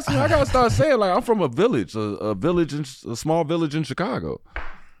start asking me, I gotta start saying like I'm from a village, a small village in Chicago.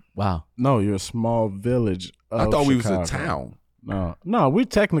 Wow. No, you're a small village. I thought we was Chicago. a town. No, we're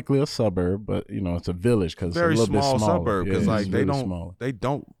technically a suburb, but it's a village because very it's a little small bit smaller. suburb because like they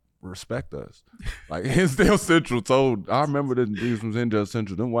don't respect us. Like Hinsdale Central told. I remember the dudes from Hinsdale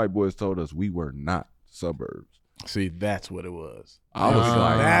Central. Them white boys told us we were not suburbs. See, that's what it was. I was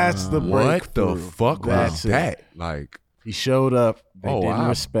like, that's the what the breakthrough. fuck was that? It. Like. He showed up. They didn't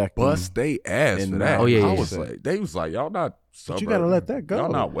respect him. Bust they ass for that. Oh yeah, I was like, they was like, y'all not suburban. But you gotta let that go.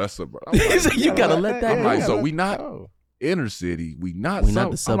 Y'all not west suburb. Like, you gotta let that go. I'm like, so we not inner city. We not the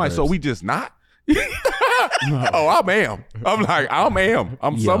suburbs. I'm like, so we just not? Oh, I am. I'm like,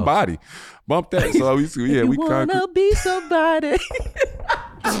 I'm somebody. Bump that. So we wanna be somebody.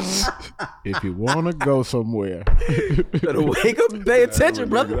 If you wanna go somewhere, better wake up and pay attention,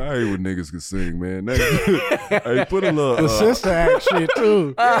 brother. I hate when niggas can sing, man. Hey, put a little the sister act shit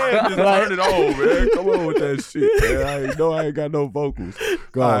too. Yeah, just turn it on, man. Come on with that shit, man. I ain't got no vocals.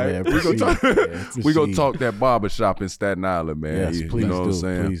 Go on, man. We gonna talk that barbershop in Staten Island, man. Yes, please you know do. What I'm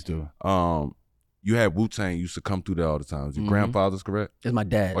saying? Please do. You had Wu Tang used to come through there all the time. Is your grandfather's correct? It's my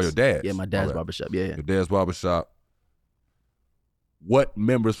dad's. Oh, your dad's? Yeah, my dad's barbershop. Yeah. Your dad's barbershop. What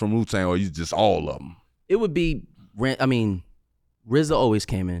members from Wu Tang, or you just all of them? It would be, RZA always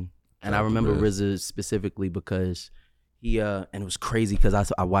came in. And I remember RZA specifically because he, and it was crazy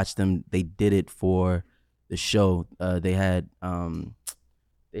because I watched them, they did it for the show. They had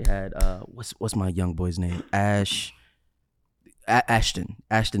what's my young boy's name? Ashton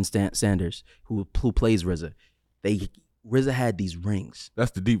Sanders, who plays RZA. RZA had these rings.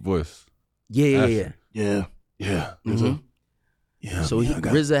 That's the deep voice. Yeah. Mm-hmm. Yeah, so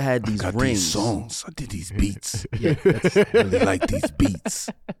RZA had these rings. These songs. I did these beats. Yeah, I really like these beats.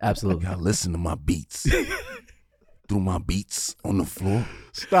 Absolutely. I listen to my beats. Threw my beats on the floor.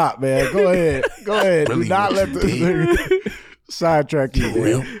 Stop, man. Go ahead. Really Do not let this nigga sidetrack you,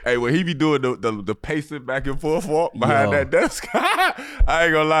 man. Hey, when he be doing the pacing back and forth behind that desk, I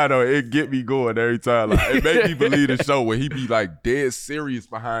ain't gonna lie though, it get me going every time. Like, it make me believe the show when he be like dead serious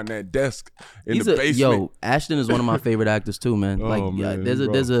behind that desk in the basement. Yo, Ashton is one of my favorite actors too, man. Man,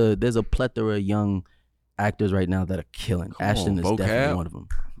 there's a plethora of young actors right now that are killing. Ashton is definitely one of them.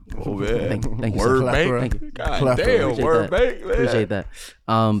 Oh man, thank you. Word Thank bank. you. God damn, word bank. Appreciate that.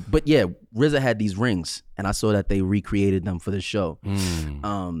 But yeah, RZA had these rings, and I saw that they recreated them for the show.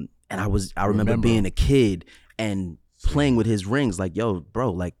 And And I remember being a kid and playing with his rings, like, yo,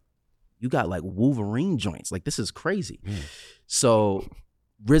 bro, like, you got like Wolverine joints. Like, this is crazy. So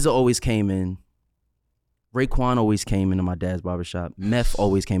RZA always came in. Raekwon always came into my dad's barbershop. Meth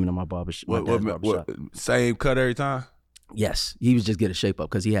always came into my dad's barbershop. Same cut every time? Yes. He would just get a shape up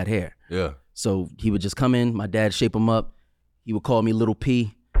because he had hair. Yeah. So he would just come in, my dad shape him up. He would call me Little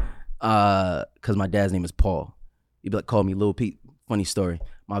P because my dad's name is Paul. He'd be like, call me Little P. Funny story.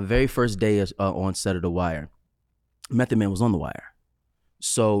 My very first day on set of The Wire, Method Man was on The Wire.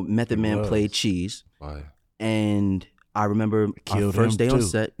 So Method Man played Cheese. And I remember our first day on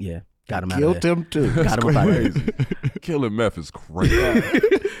set. Yeah. Got him out of there. Killed him too. Got him out of there. Killing Meth is crazy.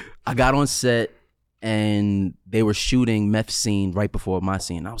 I got on set and they were shooting Meth scene right before my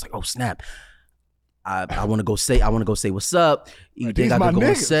scene. I was like, oh snap. I want to go say what's up. You think I could go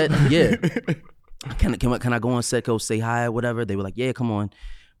on set? Yeah. Can I go on set, go say hi or whatever? They were like, yeah, come on.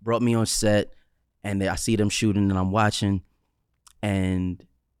 Brought me on set and I see them shooting and I'm watching and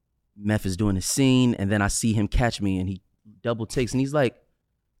Meth is doing a scene and then I see him catch me and he double takes and he's like,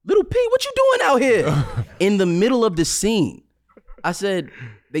 Little P, what you doing out here? In the middle of the scene. I said,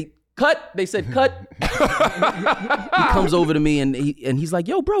 they said cut. He comes over to me and he's like,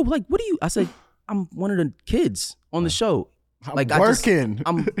 yo, bro, like, what are you? I said, I'm one of the kids on the show. Like, I'm working.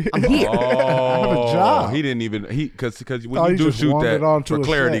 I'm here. Oh, I have a job. He didn't even because when you do shoot that, for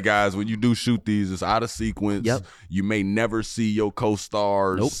clarity, guys, when you do shoot these, it's out of sequence. Yep. You may never see your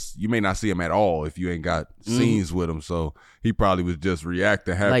co-stars. Nope. You may not see them at all if you ain't got scenes with them. So he probably was just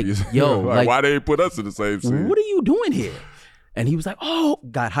reacting happy. Like, yo, like, why they put us in the same scene? What are you doing here? And he was like, oh,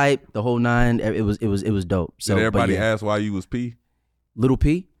 got hyped, the whole nine. It was dope. So did everybody ask why you was P? Little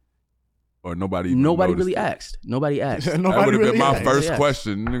P? Or nobody really asked. Nobody asked. That would have been my first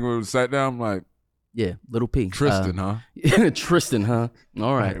question. Nigga sat down, I'm like, yeah, Little P. Tristan, huh? Tristan, huh?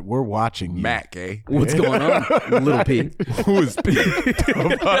 All right. We're watching you. Mack, eh? What's going on? Little P. Who is P?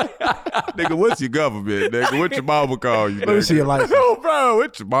 Nigga, what's your government, nigga? What your mama call you, nigga? Let me see your license. No, bro,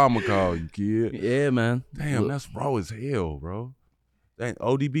 what your mama call you, kid? Yeah, man. Damn, that's raw as hell, bro. Dang,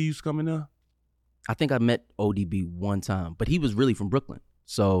 ODB used to come in there? I think I met ODB one time, but he was really from Brooklyn.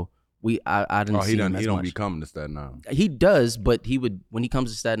 So I didn't see him as much. He don't be coming to Staten Island. He does, but he would, when he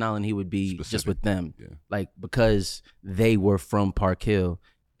comes to Staten Island, he would be just with them. Yeah. Like, because they were from Park Hill,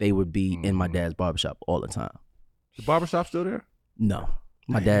 they would be in my dad's barbershop all the time. The barbershop still there? No.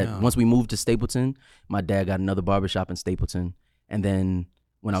 My dad, once we moved to Stapleton, my dad got another barbershop in Stapleton. And then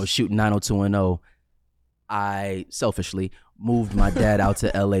when I was shooting 90210, I selfishly moved my dad out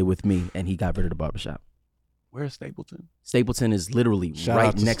to LA with me and he got rid of the barbershop. Where's Stapleton? Stapleton is literally Shout right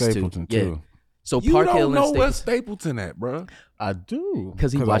out to next Stapleton to. Yeah. too. So You Park don't Hill know and where Stapleton. Stapleton at, bro. I do.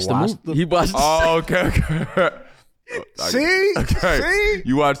 Because he watched the movie. He watched Oh, okay. See? See?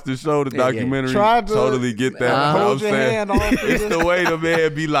 You watched the show, the documentary. Tried to totally get that. But I'm hold your saying hand off it's the way the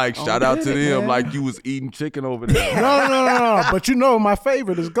man be like, shout out to them, like you was eating chicken over there. No. But you know, my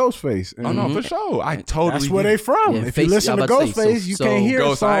favorite is Ghostface. Oh no, for sure. I totally. That's where they from. Yeah, If you listen to Ghostface, you can't hear a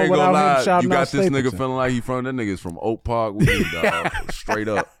Ghost, I song ain't gonna without him lie. shouting You out got this Stapleton. nigga feeling like he from that nigga's from Oak Park with me, dog. Straight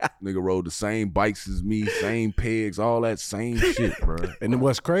up, nigga rode the same bikes as me, same pegs, all that same shit, bro. And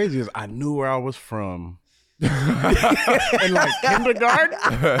what's crazy is I knew where I was from. In like kindergarten.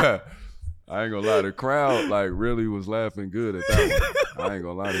 I ain't gonna lie, the crowd like really was laughing good at that one. I ain't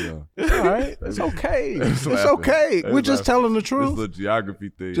gonna lie to y'all. It's all right. It's okay. It's laughing. okay. We're just telling the This truth. is a geography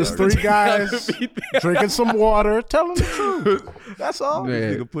thing. Just three guys drinking some water, telling the truth. That's all.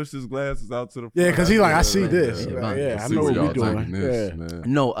 This nigga pushed his glasses out to the front. Yeah, because he like, I see this. Yeah, Yeah, I See know where what we y'all doing. taking this, Yeah. man.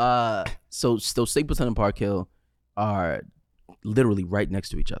 No, so Stapleton and Park Hill are literally right next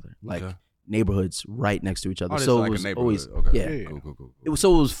to each other. Like Okay. neighborhoods right next to each other. Oh, this So is like it was a neighborhood. always Okay. yeah. Cool. It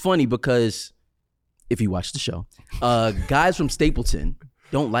was funny because if you watch the show, guys from Stapleton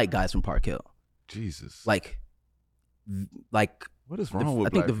don't like guys from Park Hill. Jesus. Like What is wrong with I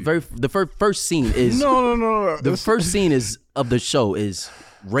think black the first scene is No. the first scene is of the show is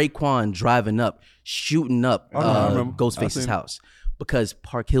Raekwon driving up, shooting up I remember. I Ghostface's seen it. house because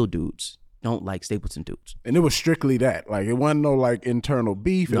Park Hill dudes don't like Stapleton dudes. And it was strictly that. Like, it wasn't no like internal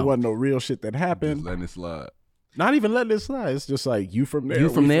beef. No. It wasn't no real shit that Just happened. letting it slide. Not even letting it slide. It's just like, you from there. You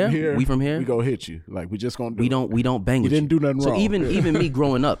from we there, we from here. We gonna hit you. Like, we just gonna do We it. don't bang You with didn't do nothing so wrong. even me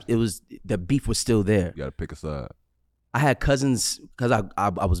growing up, it was the beef was still there. You gotta pick a side. I had cousins because I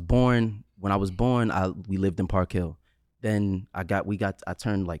was born when I was born. We lived in Park Hill. Then I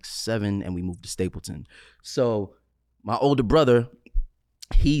turned like 7 and we moved to Stapleton. So my older brother,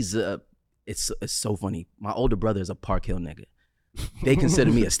 it's so funny. My older brother is a Park Hill nigga. they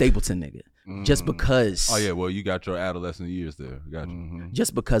consider me a Stapleton nigga just because. Oh yeah, well you got your adolescent years there. Got you.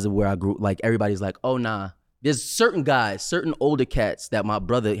 Just because of where I grew. Like everybody's like, oh nah. There's certain guys, certain older cats that my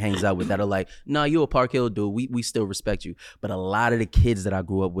brother hangs out with that are like, nah, you a Park Hill dude. We still respect you. But a lot of the kids that I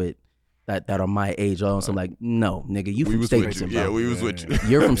grew up with that are my age are also like, no, nigga, you from Stapleton, bro. Yeah, we was with you.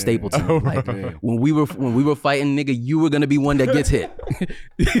 You're from Stapleton. Like when we were fighting, nigga, you were gonna be one that gets hit.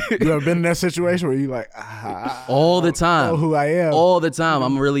 You ever been in that situation where you like, all the time, I know who I am, all the time.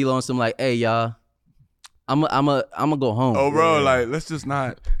 I'm really on some like, hey y'all, I'm gonna go home. Oh, bro, like let's just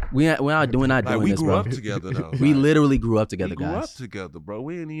not. We're not doing like, we this, grew bro. up together though. We literally grew up together, we grew guys. up together, bro.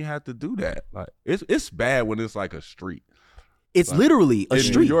 We didn't even have to do that. Like it's bad when it's like a street. It's like, literally a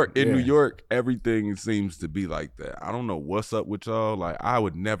street. In New York, everything seems to be like that. I don't know what's up with y'all. Like I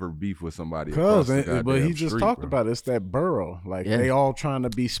would never beef with somebody. But he just talked about it. It's that borough. Like they all trying to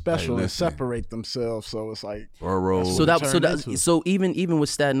be special and separate themselves. So it's like borough. So even with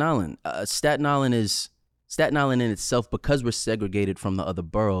Staten Island, Staten Island in itself, because we're segregated from the other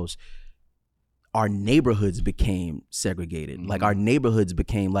boroughs, our neighborhoods became segregated. Like our neighborhoods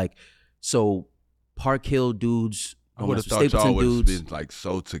became like, so Park Hill dudes. I would have thought y'all would have been like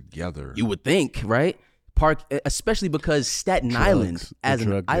so together. You would think, right? Especially because Staten Island as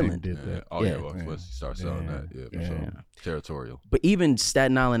an island. Did that. Oh yeah, well, once you start selling that, sure. Territorial. But even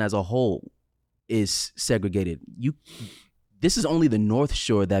Staten Island as a whole is segregated. This is only the North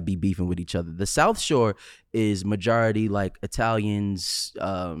Shore that be beefing with each other. The South Shore is majority like Italians,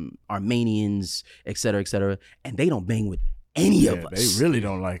 Armenians, et cetera, and they don't bang with any of us. They really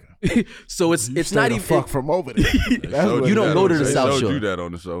don't like them. So it's not even fuck from over there. You don't go to the South Shore. They showed you that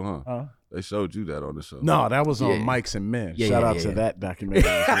on the show, huh? They showed you that on the show. No, that was on Mike's and Men. Shout out to that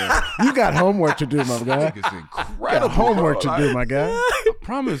documentary. You got homework to do, my guy. It's incredible. Homework to do, my guy. I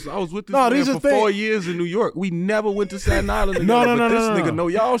promise. I was with this man for 4 years in New York. We never went to Staten Island together. No. This nigga know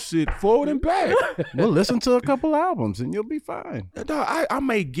y'all shit forward and back. Well, listen to a couple albums and you'll be fine. I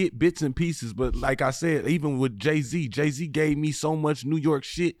may get bits and pieces, but like I said, even with Jay-Z gave me so much New York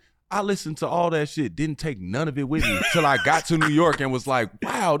shit. I listened to all that shit, didn't take none of it with me till I got to New York and was like,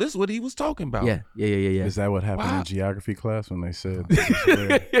 wow, this is what he was talking about. Yeah. Is that what happened in geography class when they said this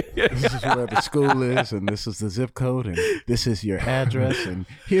is where the school is and this is the zip code and this is your address and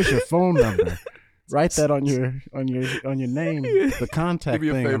here's your phone number. Write that on your name, the contact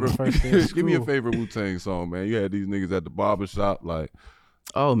thing on the first day of school. Give me a favorite Wu Tang song, man. You had these niggas at the barbershop, like,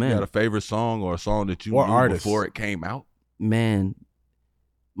 oh man, you had a favorite song or a song that you knew before it came out? Man.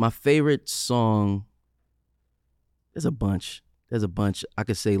 My favorite song, there's a bunch. I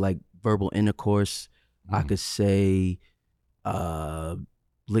could say like Verbal Intercourse. I could say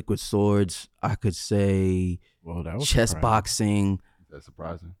Liquid Swords. I could say chess boxing. That's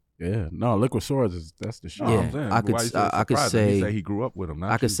surprising. Yeah, no, Liquid Swords that's the shit. Yeah, I could say he say he grew up with him.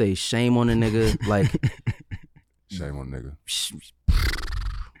 I could say Shame on a Nigga. Like Shame on a Nigga.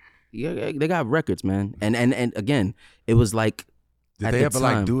 Yeah, they got records, man. And again, it was like. Did they ever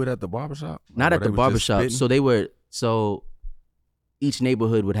like do it at the barbershop? Not at the barbershop. So each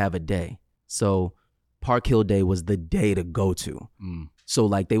neighborhood would have a day. So Park Hill Day was the day to go to. So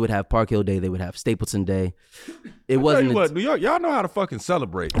like they would have Park Hill Day, they would have Stapleton Day. It wasn't New York, y'all know how to fucking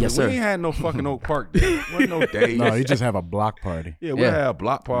celebrate. Yes, sir. We ain't had no fucking Oak Park Day. Wasn't no days. No, you just have a block party. Yeah, we have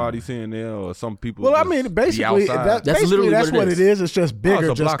block parties here and there, or some people. Well, I mean, basically, that's literally what it is. It's just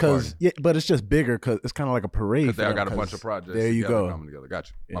bigger, just because. Yeah, but it's just bigger because it's kind of like a parade. Because they got a bunch of projects. There you go. Coming together. Got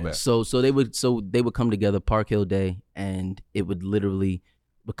you. My bad. So they would come together Park Hill Day, and it would literally,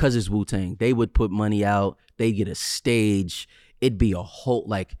 because it's Wu Tang, they would put money out. They get a stage. It'd be a whole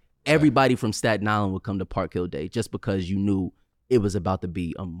like. Everybody from Staten Island would come to Park Hill Day just because you knew it was about to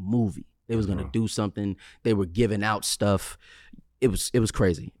be a movie. They was gonna do something. They were giving out stuff. It was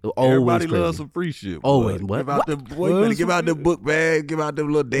crazy. Everybody loves some free shit. Always. What? Give out the book bag. Give out them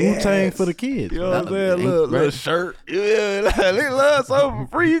little dads. Wu-Tang for the kids. You know what I'm saying? Little shirt. Yeah, they love something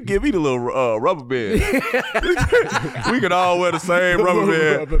for free. You give me the little rubber band. We could all wear the same rubber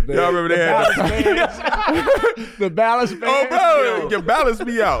band. Y'all remember they had the balance band? Oh, bro, you can balance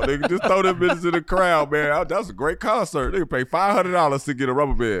me out. They can just throw them bitches in the crowd, man. That was a great concert. They could pay $500 to get a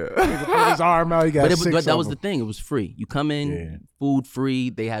rubber band. Put his arm out. But that was the thing. It was free. You come in, food free.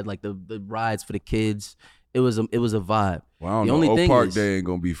 They had like the rides for the kids. It was a vibe. Well, the only thing Park Day ain't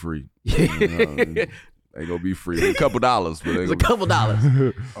gonna be free. Ain't gonna be free. It's a couple dollars, but it's a couple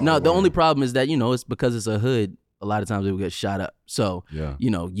dollars. No, the only problem is that it's because it's a hood. A lot of times they will get shot up. So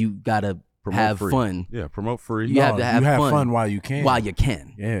you gotta have fun. Yeah, promote free. You have to have fun while you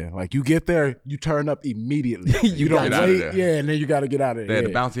can. Yeah, like you get there, you turn up immediately. you don't wait. Yeah, and then you got to get out of there. They had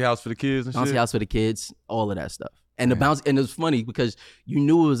the bouncy house for the kids and shit. Bouncy house for the kids, all of that stuff. And the bouncy, and it was funny because you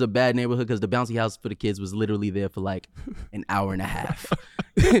knew it was a bad neighborhood because the bouncy house for the kids was literally there for like an hour and a half.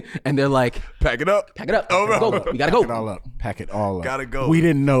 And they're like, pack it up. Oh, go. We gotta go. Pack it all up. Gotta go. We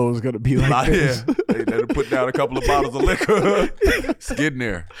didn't know it was gonna be like this. They had to put down a couple of bottles of liquor. It's getting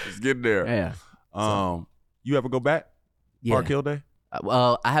there. Yeah. You ever go back? Yeah. Park Hill Day?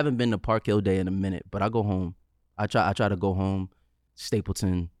 Well, I haven't been to Park Hill Day in a minute, but I go home. I try to go home,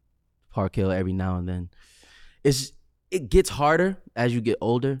 Stapleton, Park Hill every now and then. It gets harder as you get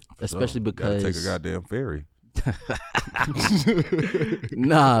older, especially because take a goddamn ferry.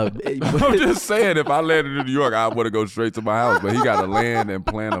 Nah, I'm just saying, if I landed in New York, I would have go straight to my house. But he got to land and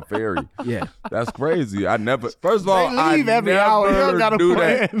plan a ferry. Yeah, that's crazy. I never. First of all, I every hour. You gotta do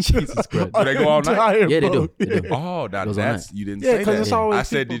plan. that. Jesus Christ. Do they go all night? Yeah, they do. Oh, that's you didn't say that. It's always I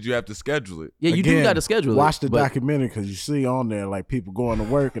said, did you have to schedule it? Yeah, you do got to schedule it. Watch the documentary because you see on there like people going to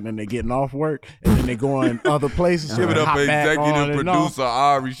work and then they getting off work and then they going other places. Give it up for executive producer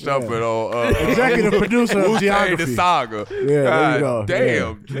Ahrii Shumpert on executive producer of Geography. The saga. Yeah, there you go.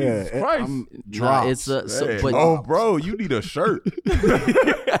 Damn, Jesus Christ. It's bro, you need a shirt. Should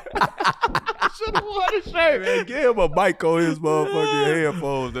have worn a shirt, man. Give him a mic on his motherfucking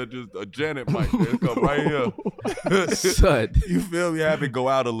headphones. That just a Janet mic. That's come right here. Son. You feel me? Have it go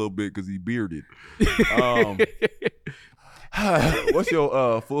out a little bit because he bearded. What's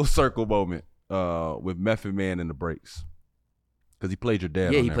your full circle moment with Method Man and the Breaks? Because he played your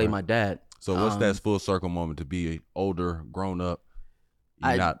dad. Yeah, he played my dad. So what's that full circle moment to be older, grown up?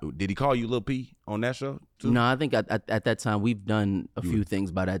 Did he call you Lil P on that show too? No, I think at that time we've done a few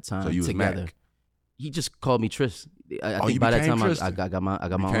things by that time together. Mac. He just called me Tris. I think by that time Tristan. I got my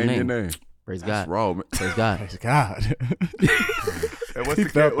own name. Your name. Praise That's God. Raw, man. Praise God. Praise God. And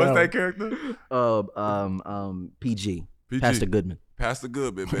what's that character? PG. Pastor Goodman. Pastor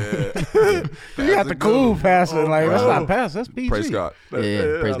Goodman, man. You got the cool pastor. Like that's not pastor. That's PG. Praise God.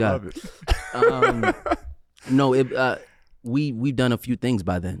 Yeah, praise God. No, we've done a few things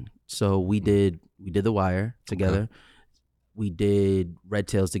by then. So we did The Wire together. Okay. We did Red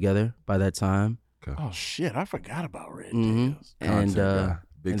Tails together by that time. Okay. Oh shit, I forgot about Red Tails. And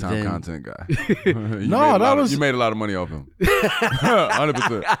big time content guy. You made a lot of money off him.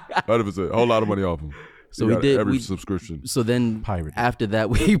 100%. Whole lot of money off him. So we did every subscription. So then after that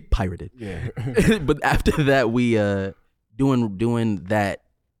we pirated. Yeah. But after that we doing that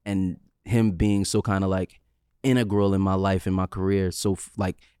and him being so kind of like integral in my life and my career. So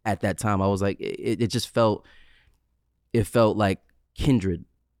like at that time I was like it just felt like kindred,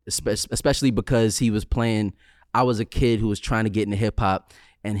 especially because he was playing. I was a kid who was trying to get into hip hop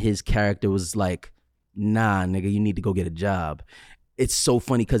and his character was like, nah, nigga, you need to go get a job. It's so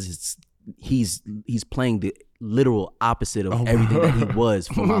funny because he's playing the literal opposite of everything that he was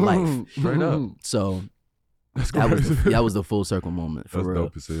for my life. Straight up. So that was the full circle moment for real.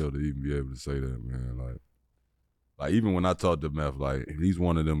 That's dope as hell to even be able to say that, man. Like even when I talk to Meth, like he's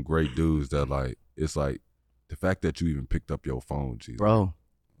one of them great dudes that like it's like the fact that you even picked up your phone, Jesus. Bro.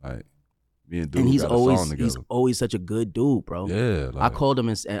 Like me and dude he's got a song together. He's always such a good dude, bro. Yeah. Like, I called him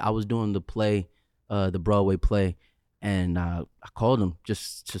and I was doing the play, the Broadway play. And I called him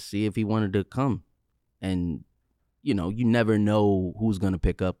just to see if he wanted to come. And, you know, you never know who's going to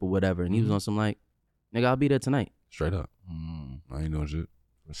pick up or whatever. And he was on some like, nigga, I'll be there tonight. Straight up. I ain't no shit.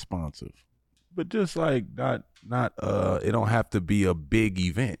 Responsive. But just like not it don't have to be a big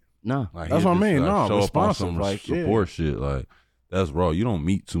event. No. Like, that's what I mean. Like, show responsive. Up on some like, support shit. Like, that's raw. You don't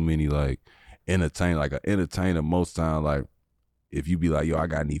meet too many like entertainers. Like an entertainer most time, like if you be like, yo, I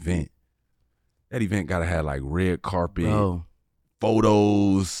got an event. That event gotta have like red carpet,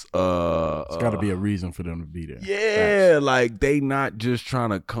 photos. It's gotta be a reason for them to be there. Yeah, like they not just trying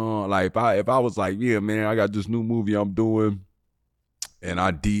to come. Like if I was like, yeah, man, I got this new movie I'm doing, and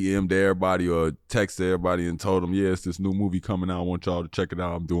I DM'd everybody or texted everybody and told them, yeah, it's this new movie coming out. I want y'all to check it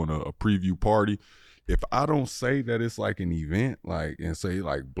out. I'm doing a preview party. If I don't say that it's like an event, like and say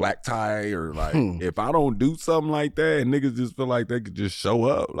like black tie or like if I don't do something like that and niggas just feel like they could just show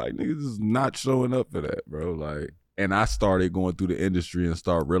up, like niggas is not showing up for that, bro. Like, and I started going through the industry and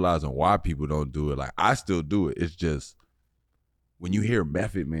start realizing why people don't do it. Like I still do it. It's just when you hear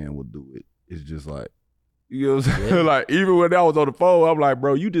Method Man will do it, it's just like, you know what I'm saying? Yeah. Like even when I was on the phone, I'm like,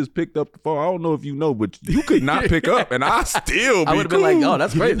 bro, you just picked up the phone. I don't know if you know, but you could not pick up, and I still be I would have been like, oh,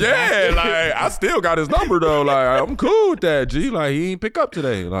 that's crazy. Yeah, like I still got his number though. Like I'm cool with that, G. Like he ain't pick up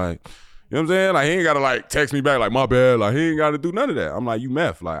today. Like you know what I'm saying? Like he ain't gotta like text me back like my bad. Like he ain't gotta do none of that. I'm like, you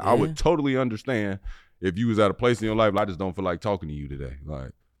Meth. Like I would totally understand if you was at a place in your life. Like, I just don't feel like talking to you today.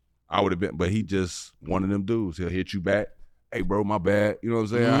 Like I would have been, but he just one of them dudes. He'll hit you back. Hey, bro, my bad. You know what I'm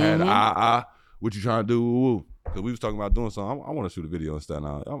saying? I had what you trying to do? because we was talking about doing something. I want to shoot a video in Staten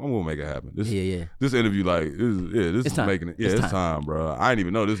Island. I'm gonna make it happen. This interview, like, this is making it. Yeah, it's time, bro. I didn't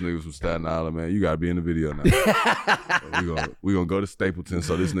even know this nigga was from Staten Island, man. You gotta be in the video now. we gonna go to Stapleton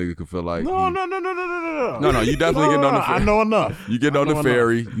so this nigga can feel like No. You definitely getting on the ferry. I know enough. You get on the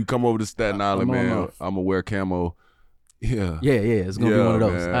ferry. You come over to Staten Island, man. I'm gonna wear camo. Yeah. It's gonna be one of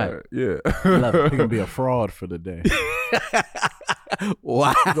those. Man. All right. Yeah. Love it. He gonna be a fraud for the day.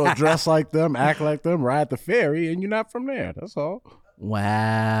 Wow. You gonna dress like them, act like them, ride the ferry, and you're not from there. That's all.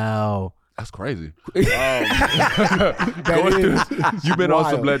 Wow. That's crazy. You've been on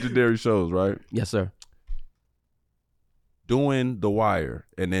some legendary shows, right? Yes, sir. Doing The Wire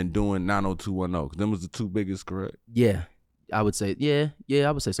and then doing 90210, because them was the two biggest, correct? Yeah, I would say. Yeah,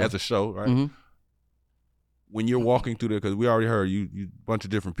 I would say so. As a show, right? Mm-hmm. When you're walking through there, because we already heard you bunch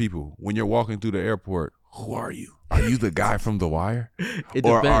of different people. When you're walking through the airport, who are you? Are you the guy from The Wire? It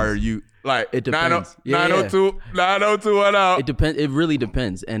or depends. Are you like it depends. 90210? It depends. It really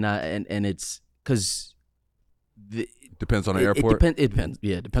depends, and it's because depends on the airport. It depends.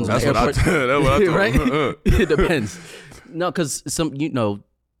 Yeah, it depends on the airport. That's what I right? It depends. No, because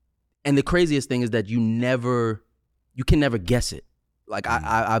and the craziest thing is that you can never guess it. Like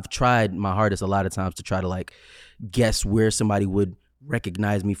I've tried my hardest a lot of times to try to like guess where somebody would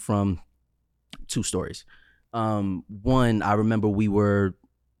recognize me from. Two stories. One, I remember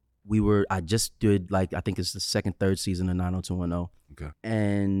I just did like, I think it's the second, third season of 90210. Okay.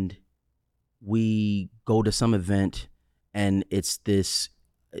 And we go to some event and it's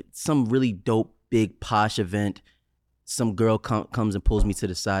some really dope, big posh event. Some girl comes and pulls me to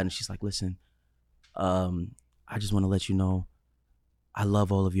the side and she's like, listen, I just want to let you know I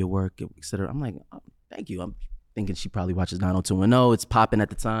love all of your work, etc. I'm like, oh, thank you. I'm thinking she probably watches 90210. It's popping at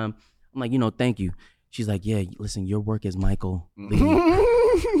the time. I'm like, thank you. She's like, yeah, listen, your work as Michael Lee.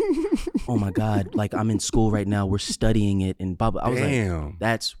 Oh my God. Like, I'm in school right now. We're studying it. And blah, blah. I was like,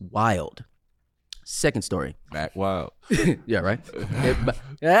 that's wild. Second story. Back wild. Yeah, right?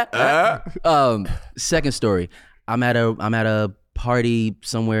 Second story. I'm at a party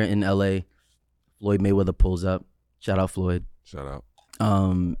somewhere in LA. Floyd Mayweather pulls up. Shout out Floyd. Shout out.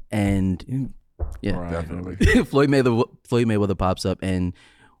 And yeah, right, definitely. Floyd Mayweather pops up, and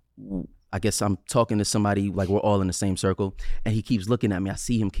I guess I'm talking to somebody, like we're all in the same circle, and he keeps looking at me. I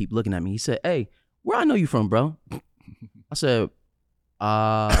see him keep looking at me. He said, "Hey, where I know you from, bro?" I said,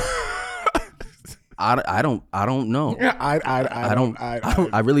 I don't know. Yeah,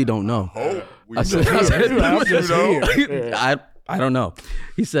 I really don't know. I don't know.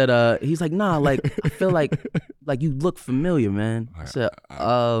 He said, he's like, nah, like I feel like you look familiar, man. I said,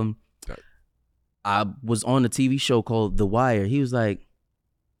 I was on a TV show called The Wire. He was like,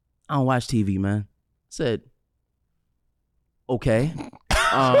 I don't watch TV, man. I said, okay.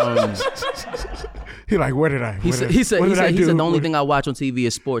 He like, where did I? He said the only thing I watch on TV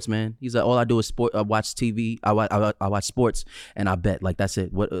is sports, man. He's like, all I do is sport. I watch TV. I watch sports, and I bet. Like that's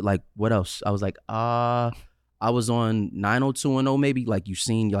it. What else? I was like, I was on 90210, maybe. Like you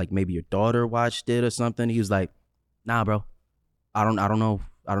seen, like maybe your daughter watched it or something. He was like, nah, bro. I don't know.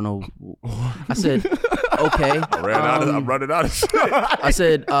 I said, okay. I'm running out of shit. I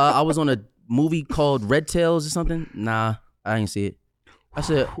said, I was on a movie called Red Tails or something. Nah, I didn't see it. I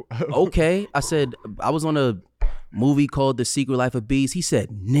said, okay. I said, I was on a movie called The Secret Life of Bees. He said,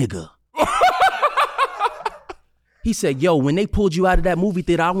 nigga. He said, yo, when they pulled you out of that movie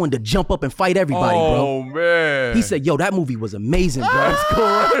theater, I wanted to jump up and fight everybody, bro. Oh, man. He said, yo, that movie was amazing, bro.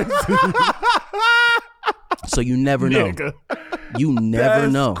 That's crazy. So you never know. Nigga. You never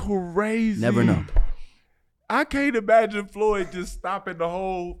know. That's crazy. Never know. I can't imagine Floyd just stopping the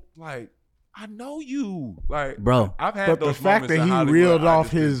whole, like, I know you, like, bro. I've had but those the fact moments that in he Hollywood, reeled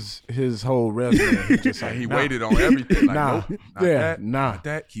off his whole resume, he just like, he waited on everything. Like, nah, nope, not nah,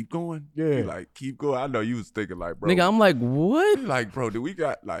 that. Keep going. Yeah, he like keep going. I know you was thinking like, bro, nigga, I'm like, what? Like, bro, do we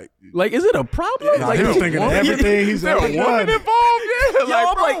got like is it a problem? Yeah, like he was thinking of everything he's ever done. Woman involved, yeah. Yo, like,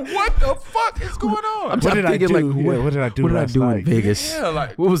 I'm bro, like, what the fuck is going on? What did I do? Like, what did I do? What did I last do night? in Vegas? Yeah,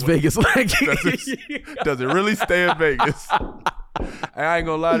 like, what was Vegas like? Does it really stay in Vegas? I ain't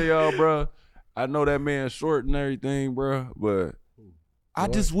gonna lie to y'all, bro. I know that man's short and everything, bro, but I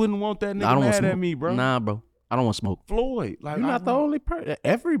just wouldn't want that nigga mad at me, bro. Nah, bro. I don't want smoke. Floyd. Like, You're not the only person.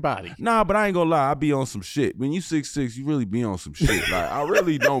 Everybody. Nah, but I ain't gonna lie. I be on some shit. When you 6'6", you really be on some shit. Like, I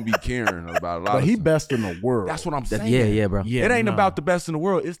really don't be caring about a lot But of he stuff. best in the world. That's what I'm saying. Yeah, bro. Yeah, it ain't about the best in the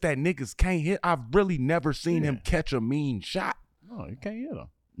world. It's that niggas can't hit. I've really never seen him catch a mean shot. No, you can't hit him.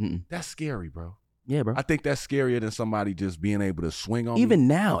 Mm-mm. That's scary, bro. Yeah, bro. I think that's scarier than somebody just being able to swing on Even me.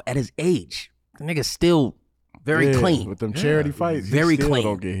 now, at his age, the nigga's still very clean. With them charity fights, Very he still clean.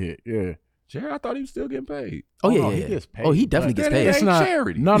 don't get hit. Yeah. Charity? I thought he was still getting paid. Oh yeah, he gets paid. Oh, he definitely gets paid. It's not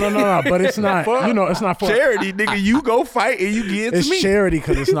charity. No, but it's not. It's not for charity, nigga. You go fight and you get it's to me. It's charity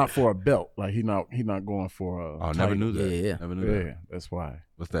because it's not for a belt. Like he not going for a. I never knew that. Yeah. Never knew that. Yeah, that's why.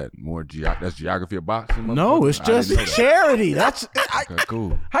 What's that? More that's geography of boxing? No, it's just charity. That's okay,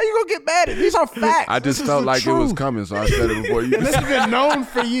 cool. How you gonna get mad at these? Are facts. I just felt like it was coming, so I said it before you. And this has been known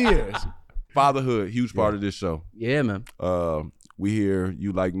for years. Fatherhood, huge part of this show. Yeah, man. We hear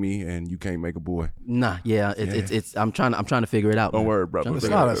you like me and you can't make a boy. Nah, it's I'm trying to figure it out. Don't worry, brother. It's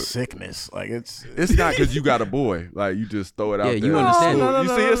not a sickness. Like it's not because you got a boy. Like you just throw it out there. Yeah, you understand.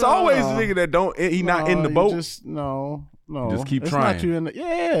 You see, it's always a nigga that don't. He not in the boat. No. Just keep it's trying. Not you in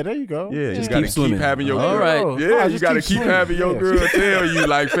there you go. Yeah, you just gotta keep swimming. having your girl. All right. Yeah, you gotta keep having your girl Yes. tell you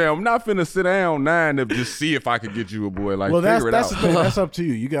like, fam, I'm not finna sit down 9 to just see if I could get you a boy. Like, well, figure it that's out. the thing. That's up to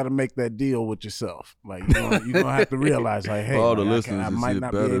you. You got to make that deal with yourself. Like you're gonna have to realize, like, hey, all the like, listeners I might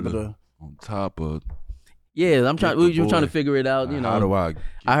not be able to. On top of. Yeah, I'm trying. We're trying to figure it out. You know, how do I?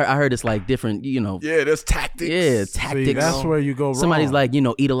 I heard it's like different. You know. Yeah, there's tactics. Yeah, tactics. See, that's where you go wrong. Somebody's like,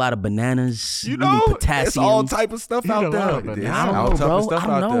 eat a lot of bananas. You know, need potassium. it's all type of stuff out there. I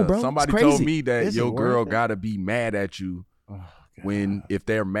don't know, bro. Somebody It's told crazy. me that Is your it girl worth it? gotta be mad at you if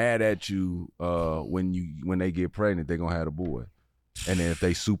they're mad at you when they get pregnant, they're gonna have a boy, and then if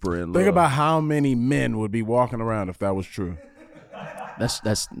they super in love. Think about how many men would be walking around if that was true. That's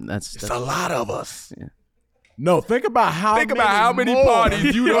it's a lot of us. Yeah. No, think about how many more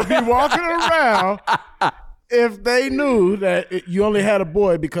parties you would be walking around if they knew that you only had a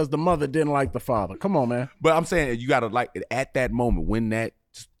boy because the mother didn't like the father. Come on, man. But I'm saying you gotta like it at that moment when that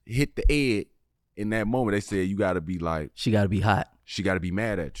hit the egg. In that moment, they said you gotta be like she gotta be hot. She gotta be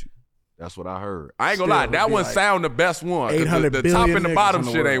mad at you. That's what I heard. I ain't gonna lie, that one like sound the best one. 800 The top billion and the bottom niggas in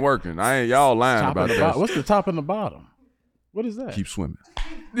the shit world. ain't working. Y'all lying Top about and the that. bottom. What's the top and the bottom? What is that? Keep swimming.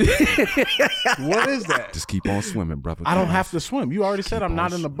 What is that? Just keep on swimming, brother. I don't have to swim. You already said I'm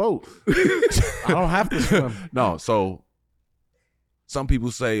not in the boat. I don't have to swim. No, so some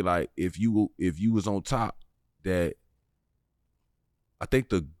people say like if you was on top, that I think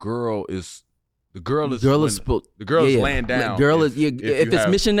the girl is laying down. The girl is if it's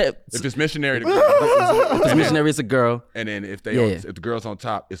missionary. If it's missionary, If it's missionary, it's a girl. And then if the girl's on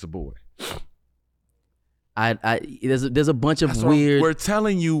top, it's a boy. There's a bunch of weird. We're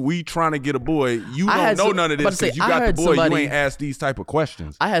telling you, we trying to get a boy. You don't know none of this because you got the boy. You ain't asked these type of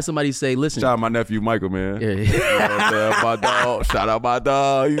questions. I had somebody say, "Listen, shout out my nephew Michael, man. Yeah. My dog. Shout out my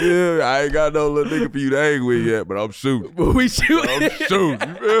dog. Yeah, I ain't got no little nigga for you to hang with yet, but I'm shooting. We shoot. I'm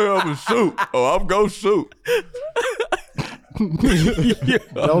shooting. Yeah, I'm gonna shoot. Oh, I'm gonna shoot.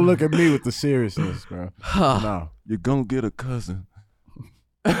 Don't look at me with the seriousness, bro. No, you're gonna get a cousin.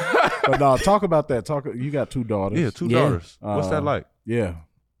 But no, talk about that. You got 2 daughters. Yeah, 2 daughters. What's that like? Yeah,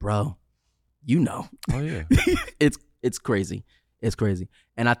 bro. You know. Oh yeah. It's crazy. It's crazy.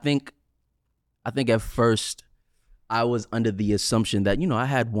 And I think at first I was under the assumption that I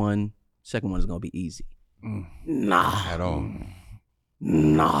had one. Second one is gonna be easy. Nah. At all.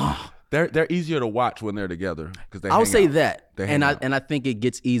 Nah. They're easier to watch when they're together because I'll say that. And I think it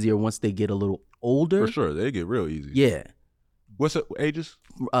gets easier once they get a little older. For sure, they get real easy. Yeah. What's the ages?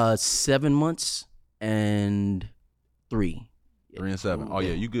 7 months and 3. 3 and 7. Oh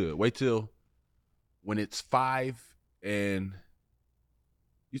yeah, you good. Wait till when it's 5 and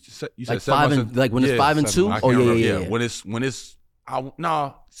you said like 7 5 months and like when it's 5 and 2. Oh yeah. When it's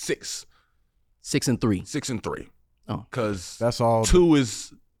 6. 6 and 3. 6 and 3. Oh, because that's all. 2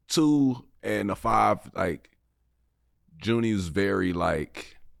 is 2 and a 5. Like Junie is very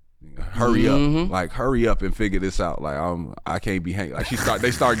like. Hurry up and figure this out. Like I can't be hanging. Like they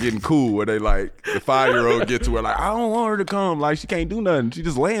start getting cool where they like the 5-year-old get to where like I don't want her to come. Like she can't do nothing. She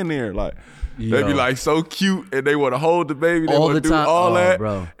just laying there. Like they be like so cute and they want to hold the baby. They want to do all that.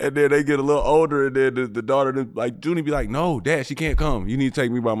 Bro. And then they get a little older and then the daughter like Junie be like, no, Dad, she can't come. You need to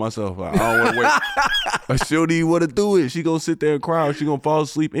take me by myself. Like, I don't want to wait. But she'll need what to do it. She gonna sit there and cry. Or she gonna fall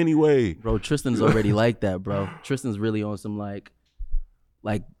asleep anyway. Bro, Tristan's already like that, bro. Tristan's really on some like.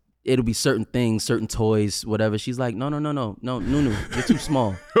 It'll be certain things, certain toys, whatever. She's like, no, Nunu, you're too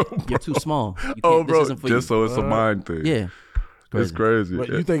small. You're too small. You can't, bro, this isn't for just you. So it's a mind thing. Yeah, it's crazy. But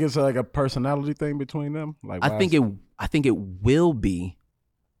you think it's like a personality thing between them? Like, I think it will be.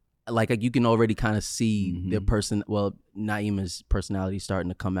 Like you can already kind of see their person. Well, Naima's personality starting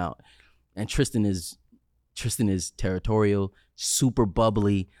to come out, and Tristan is territorial, super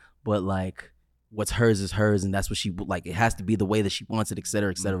bubbly, but like. What's hers is hers, and that's what she like. It has to be the way that she wants it, et cetera,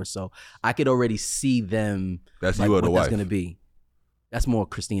 et cetera. So I could already see them. That's like, you or the what wife. That's gonna be. That's more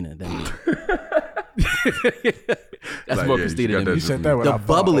Christina than me. That's like, more Christina than me. You said that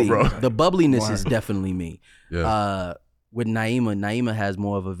the bubbliness is definitely me. Yeah. With Naima has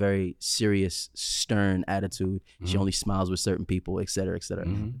more of a very serious, stern attitude. She only smiles with certain people, et cetera, et cetera.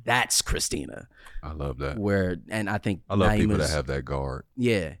 That's Christina. I love that. And I think I love people that have that guard.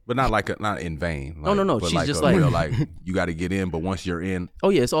 Yeah, but not in vain. Like, no. She's like just like you got to get in, but once you're in, oh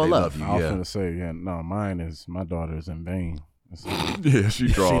yeah, it's all love. I was gonna say, my daughter's in vain. Yeah, she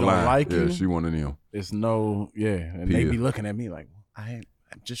draw she a line. Don't like you. She one of them. It's and they be looking at me like,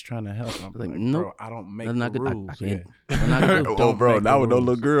 I'm just trying to help. I'm like, nope. Bro, I don't make the rules. Oh, bro, now with no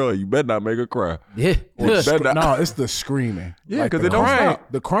little girl, you better not make her cry. Yeah. No, it's the screaming. Yeah, because it don't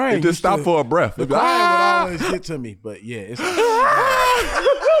stop. The crying. It just stop for a breath. The crying would always get to me, but yeah, it's.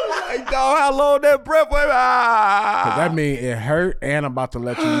 Like, dog, how long that breath went? Because that means it hurt, and I'm about to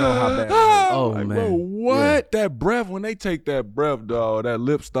let you know how bad it hurt. Oh, like, man. Bro, what? Yeah. That breath, when they take that breath, dog, that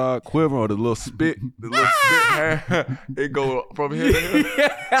lip start quivering, or the little spit, hair, it go from here to here.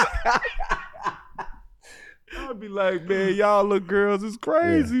 I'd be like, man, y'all little girls is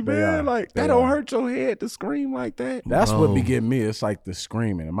crazy, man. Like, that don't hurt your head to scream like that. That's what be getting me. It's like the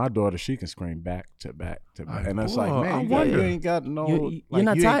screaming. And my daughter, she can scream back to back to back. And it's like, man, you ain't got no, you're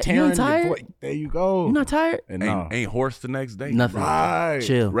not tired. You ain't tired? There you go. You're not tired? And ain't hoarse the next day. Nothing. Right.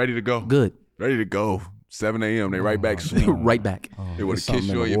 Chill. Ready to go. Good. Ready to go. 7 a.m. They right back sleep. Right back. They would have kissed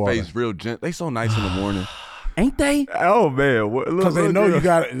you on your face real gentle. They so nice in the morning. Ain't they? Oh man, because they know you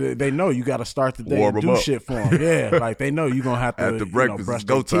got. They know you got to start the day and do shit for them. Yeah, like they know you gonna have to after breakfast, brush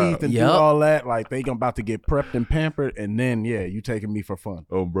their teeth and do all that. Like they gonna about to get prepped and pampered, and then you taking me for fun.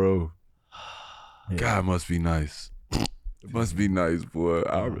 Oh, bro, God, it must be nice. It must be nice, boy.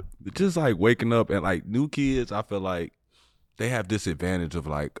 Just like waking up and like new kids, I feel like they have this advantage of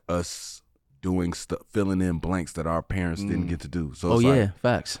like us doing stuff, filling in blanks that our parents didn't get to do. So it's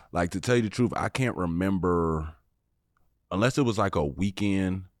facts. Like, to tell you the truth, I can't remember, unless it was like a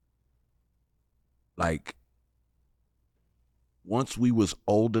weekend, like once we was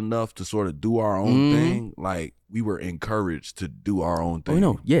old enough to sort of do our own thing, like we were encouraged to do our own thing.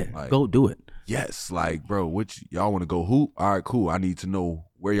 Oh, no, like, go do it. Yes, like, bro, y'all want to go hoop? All right, cool. I need to know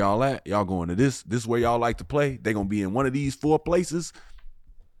where y'all at. Y'all going to this where y'all like to play. They gonna be in one of these 4 places.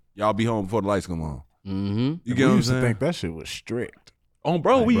 Y'all be home before the lights come on. Mm-hmm. You get what I'm saying? I used to think that shit was strict. Oh,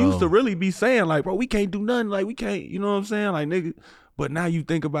 bro, like, we used to really be saying like, bro, we can't do nothing. Like, we can't, you know what I'm saying? Like, nigga. But now you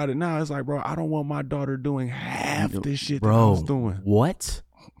think about it now, it's like, bro, I don't want my daughter doing half this shit that I was doing. What?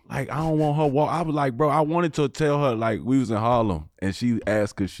 Like, I don't want her walk. I was like, bro, I wanted to tell her, like, we was in Harlem, and she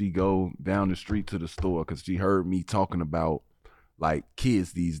asked could she go down the street to the store because she heard me talking about, like,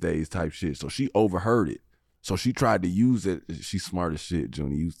 kids these days type shit. So she overheard it. So she tried to use it. She's smart as shit,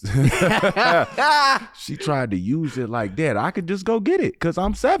 Junie. She tried to use it like, Dad, I could just go get it because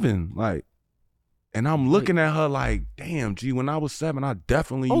I'm 7. Like, and I'm looking at her like, damn, G, when I was 7, I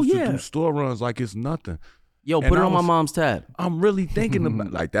definitely used to do store runs like it's nothing. Yo, put it on my mom's tab. I'm really thinking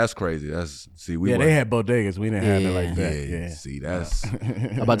about like that's crazy. They had bodegas. We didn't have it like that. Yeah. See, that's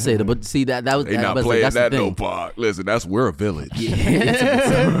I'm about to say but see that was they not playing that no part. Listen, we're a village.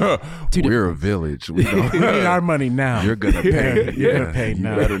 We're a village. We need our money now. You're gonna pay. You're gonna pay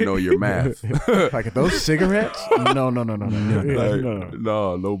now. You better know your math. Like those cigarettes? No.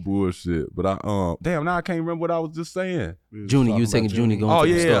 No bullshit. But damn, now I can't remember what I was just saying. Junie, you taking Junie going? Oh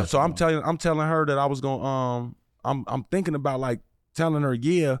to the store. So I'm telling her that I was gonna I'm thinking about like telling her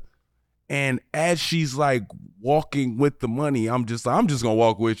and as she's like walking with the money, I'm just gonna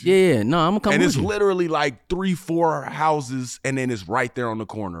walk with you. Yeah, no, I'm gonna come with you. And it's literally like 3-4 houses, and then it's right there on the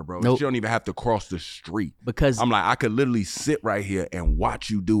corner, bro. Nope. You don't even have to cross the street because I'm like I could literally sit right here and watch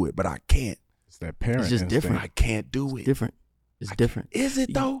you do it, but I can't. It's that parent. It's just different. I can't do it. It's different. Is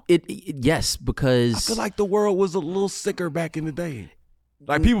it though? It yes, because I feel like the world was a little sicker back in the day.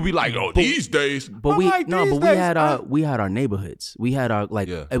 Like people be like, "Oh, these days." But we had our neighborhoods. We had our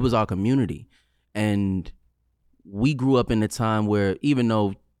it was our community, and we grew up in a time where even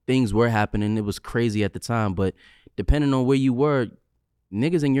though things were happening, it was crazy at the time. But depending on where you were,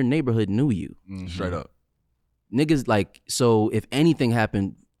 niggas in your neighborhood knew you. Straight up. Niggas so if anything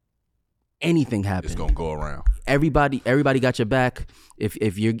happened, it's gonna go around. Everybody got your back.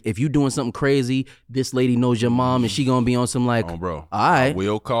 If you doing something crazy, this lady knows your mom and she gonna be on some like, bro, all right, I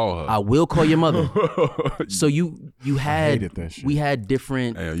will call her. I will call your mother. So you had we had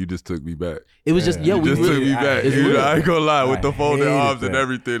different. Damn, you just took me back. It was just took me back. I ain't gonna lie with the folded arms and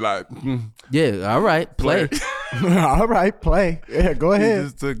everything. Like, yeah, all right, play. All right, play. Yeah, go ahead. You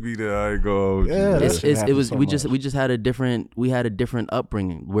just took me there. I ain't go. Yeah, it was. We just had a different. We had a different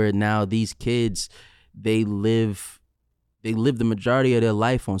upbringing where now these kids they live they live the majority of their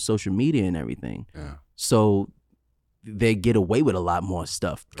life on social media and everything. Yeah. So they get away with a lot more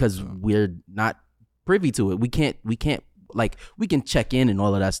stuff because we're not privy to it. We can't like, we can check in and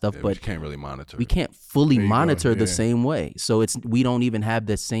all of that stuff, but you can't really monitor. We can't fully monitor the same way. So we don't even have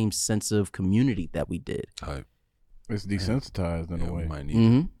the same sense of community that we did. It's desensitized in a way.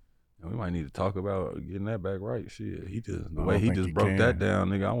 We might need to talk about getting that back right. Shit, the way he just broke that down,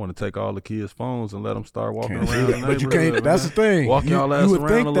 nigga. I want to take all the kids' phones and let them start walking around. But you can't. That's the thing. Walk y'all ass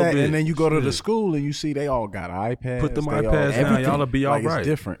around a little bit, and then you go to the school and you see they all got iPads. Put them iPads down. Y'all'll be all right. It's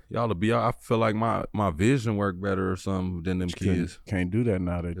different. Y'all'll be all. I feel like my vision work better or something than them kids. Can't do that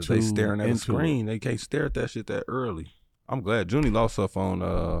now. They staring at the screen. They can't stare at that shit that early. I'm glad Junie lost her phone.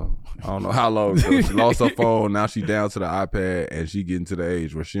 I don't know how long ago. She lost her phone. Now she down to the iPad, and she getting to the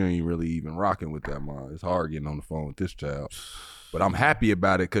age where she ain't really even rocking with that mom. It's hard getting on the phone with this child. But I'm happy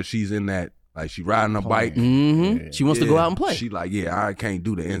about it because she's in that, like, she riding her bike. Mm-hmm. She wants to go out and play. She like, I can't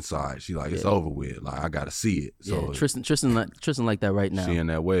do the inside. She like, it's over with. Like, I got to see it. So Tristan like that right now. She in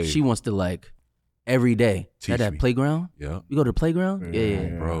that way. She wants to, like, every day. At that playground? Yeah. You go to the playground?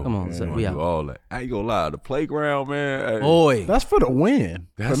 Yeah. Bro. Come on. So we out. Do all that. I ain't gonna lie. The playground, man. Boy. That's for the win.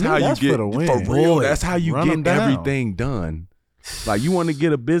 That's how you get, for real, that's how you get everything done. Like, you want to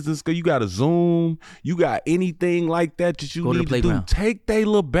get a business, cause you got a Zoom, you got anything like that you need to do. Take they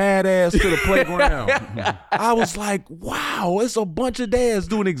little badass to the playground. I was like, wow, it's a bunch of dads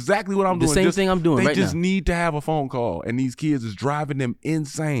doing exactly what I'm doing. The same thing I'm doing right now. They just need to have a phone call, and these kids is driving them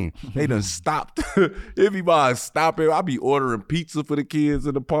insane. They done stopped. Everybody stopping. I be ordering pizza for the kids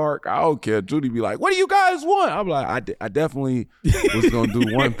in the park. I don't care. Judy be like, what do you guys want? I'm like, I definitely was gonna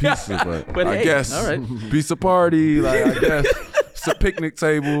do one pizza, but I guess all right. Pizza party, like, I guess. It's a picnic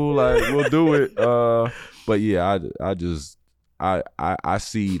table, like, we'll do it. But yeah, I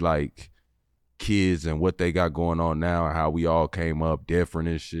see, like, kids and what they got going on now and how we all came up different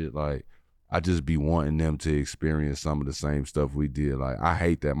and shit. Like, I just be wanting them to experience some of the same stuff we did. Like, I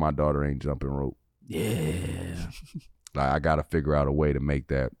hate that my daughter ain't jumping rope. Yeah. Like, I gotta figure out a way to make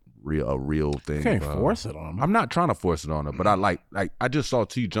that a real thing. You can't force it on her. I'm not trying to force it on her, but I just saw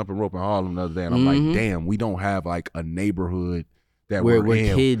T jumping rope in Harlem the other day, and I'm like, damn, we don't have, like, a neighborhood that where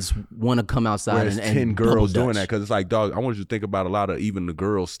kids want to come outside and 10 girls doing that, because it's like, dog, I want you to think about a lot of even the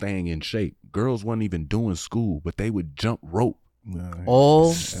girls staying in shape. Girls wasn't even doing school, but they would jump rope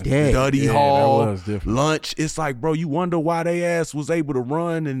all day. Study hall, lunch. It's like, bro, you wonder why they ass was able to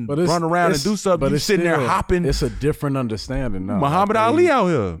run and run around and do something. But you sitting there hopping. It's a different understanding now. Muhammad Ali out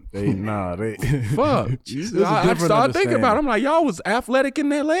here. Fuck. I started thinking about it. I'm like, y'all was athletic in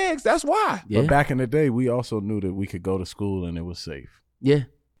their legs. That's why. Yeah. But back in the day, we also knew that we could go to school and it was safe. Yeah.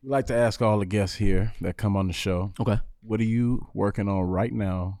 We like to ask all the guests here that come on the show. Okay. What are you working on right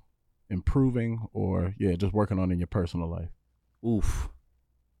now, improving, or just working on in your personal life? Oof.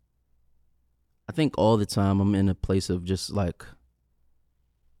 I think all the time I'm in a place of just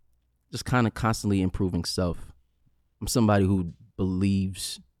kind of constantly improving self. I'm somebody who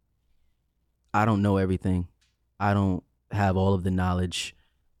believes I don't know everything. I don't have all of the knowledge.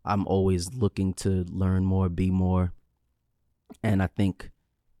 I'm always looking to learn more, be more. And I think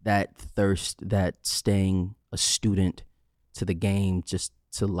that thirst, that staying a student to the game, just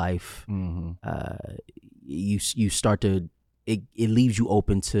to life, you start to, it leaves you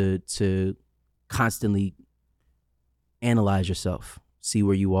open to constantly analyze yourself, see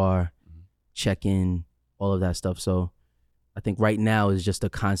where you are, check in, all of that stuff. So I think right now is just a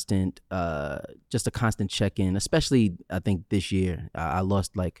constant check in, especially I think this year. I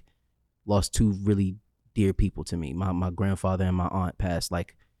lost two really dear people to me. My grandfather and my aunt passed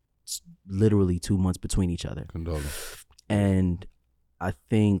literally 2 months between each other. Condolences. And I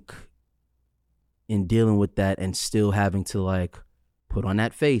think in dealing with that and still having to put on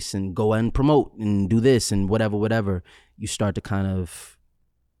that face and go and promote and do this and whatever, you start to kind of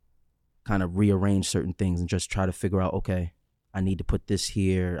rearrange certain things and just try to figure out, okay, I need to put this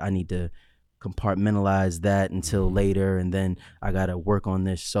here. I need to compartmentalize that until later, and then I got to work on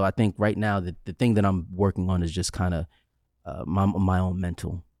this. So I think right now the thing that I'm working on is just kind of my own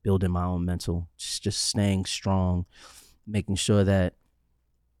mental, building my own mental, just staying strong, making sure that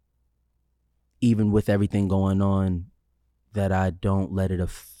even with everything going on, that I don't let it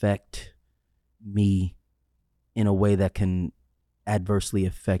affect me in a way that can adversely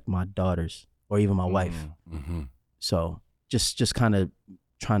affect my daughters or even my wife. Mm-hmm. So just kind of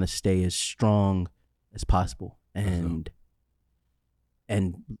trying to stay as strong as possible and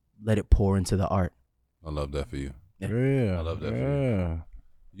let it pour into the art. I love that for you. Yeah. I love that for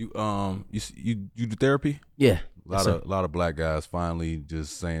you. You do therapy? Yeah. A lot of black guys finally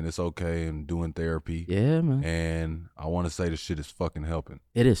just saying it's okay and doing therapy. Yeah, man. And I want to say the shit is fucking helping.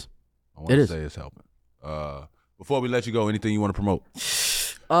 It is. I want to say it's helping. Before we let you go, anything you want to promote?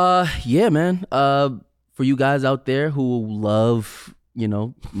 Yeah, man. For you guys out there who love,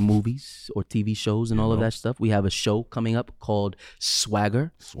 movies or TV shows and all of that stuff, we have a show coming up called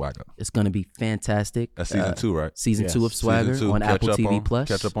Swagger. It's going to be fantastic. That's season 2, right? Season 2 of Swagger on Apple TV Plus.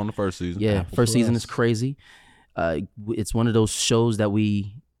 Catch up on the first season. Yeah, first season is crazy. It's one of those shows that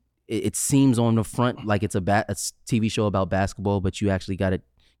it seems on the front like it's a TV show about basketball, but you actually got to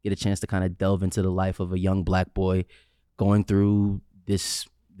get a chance to kind of delve into the life of a young black boy going through this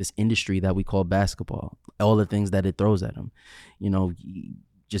industry that we call basketball, all the things that it throws at him,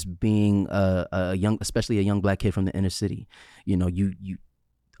 just being especially a young black kid from the inner city. You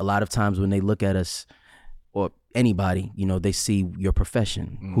a lot of times when they look at us or anybody, they see your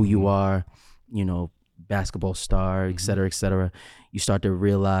profession, who you are, basketball star, et cetera, you start to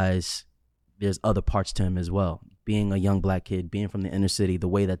realize there's other parts to him as well. Being a young black kid, being from the inner city, the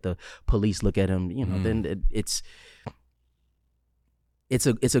way that the police look at him, then it's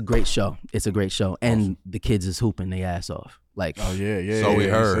a great show. It's a great show, and the kids is hooping their ass off. Like, oh yeah. So we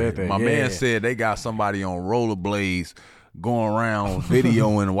heard. My man said they got somebody on rollerblades going around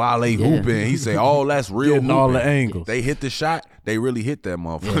videoing while they hooping. He said, "Oh, that's real." Getting all the angles. They hit the shot. They really hit that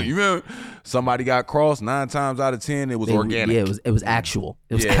motherfucker. Yeah. You remember? Somebody got crossed 9 times out of 10. It was organic. Yeah, it was actual.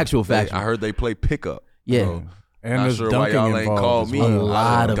 It was actual fact. I heard they play pickup. Yeah. So, and not there's sure why y'all ain't called me. A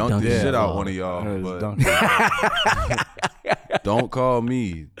lot of dunked the shit out involved. one of y'all. Don't call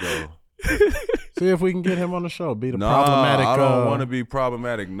me, though. See if we can get him on the show. Be the problematic. I don't want to be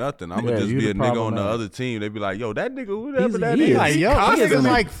problematic. Nothing. I'm gonna just be a nigga on the other team. They be like, "Yo, that nigga, whoever that is." Like, yo, nigga's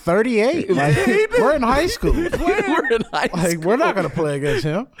like 38. Like, we're in high school. We're in high school. Like, we're not gonna play against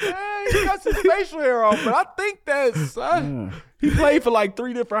him. He got some facial hair off, but I think that's he played for like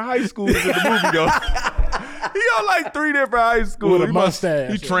 3 different high schools in the movie though. He on like 3 different high schools. With a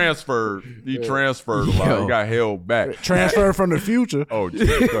mustache. He transferred. He transferred a lot. He got held back. Transferred from the future. Oh,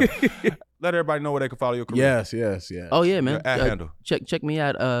 Jesus. Let everybody know where they can follow your career. Yes. Oh yeah, man. At handle. Check me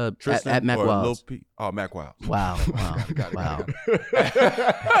out Tristan at Mack Wilds. Mack Wilds. Wow.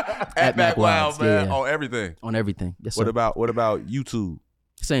 At Mack Wilds, man. Yeah. On everything. On everything. Yes, sir. What about YouTube?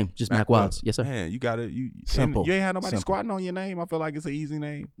 Same, just Mack Wilds. Yes, sir. Man, you got it. Simple. You ain't had nobody squatting on your name. I feel like it's an easy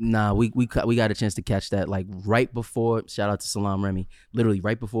name. Nah, we got a chance to catch that like right before. Shout out to Salam Remy. Literally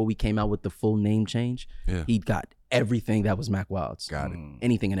right before we came out with the full name change. Yeah. He got everything that was Mack Wilds. Got it.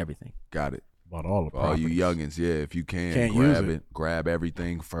 Anything and everything. Got it. About all the all you youngins, if you can't grab it, grab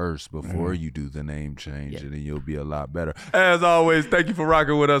everything first before you do the name change, and then you'll be a lot better. As always, thank you for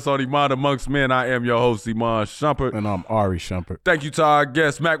rocking with us on Iman Amongst Men. I am your host, Iman Shumpert. And I'm Ahrii Shumpert. Thank you to our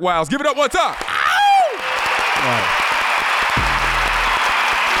guest, Mack Wilds. Give it up one time. Ow!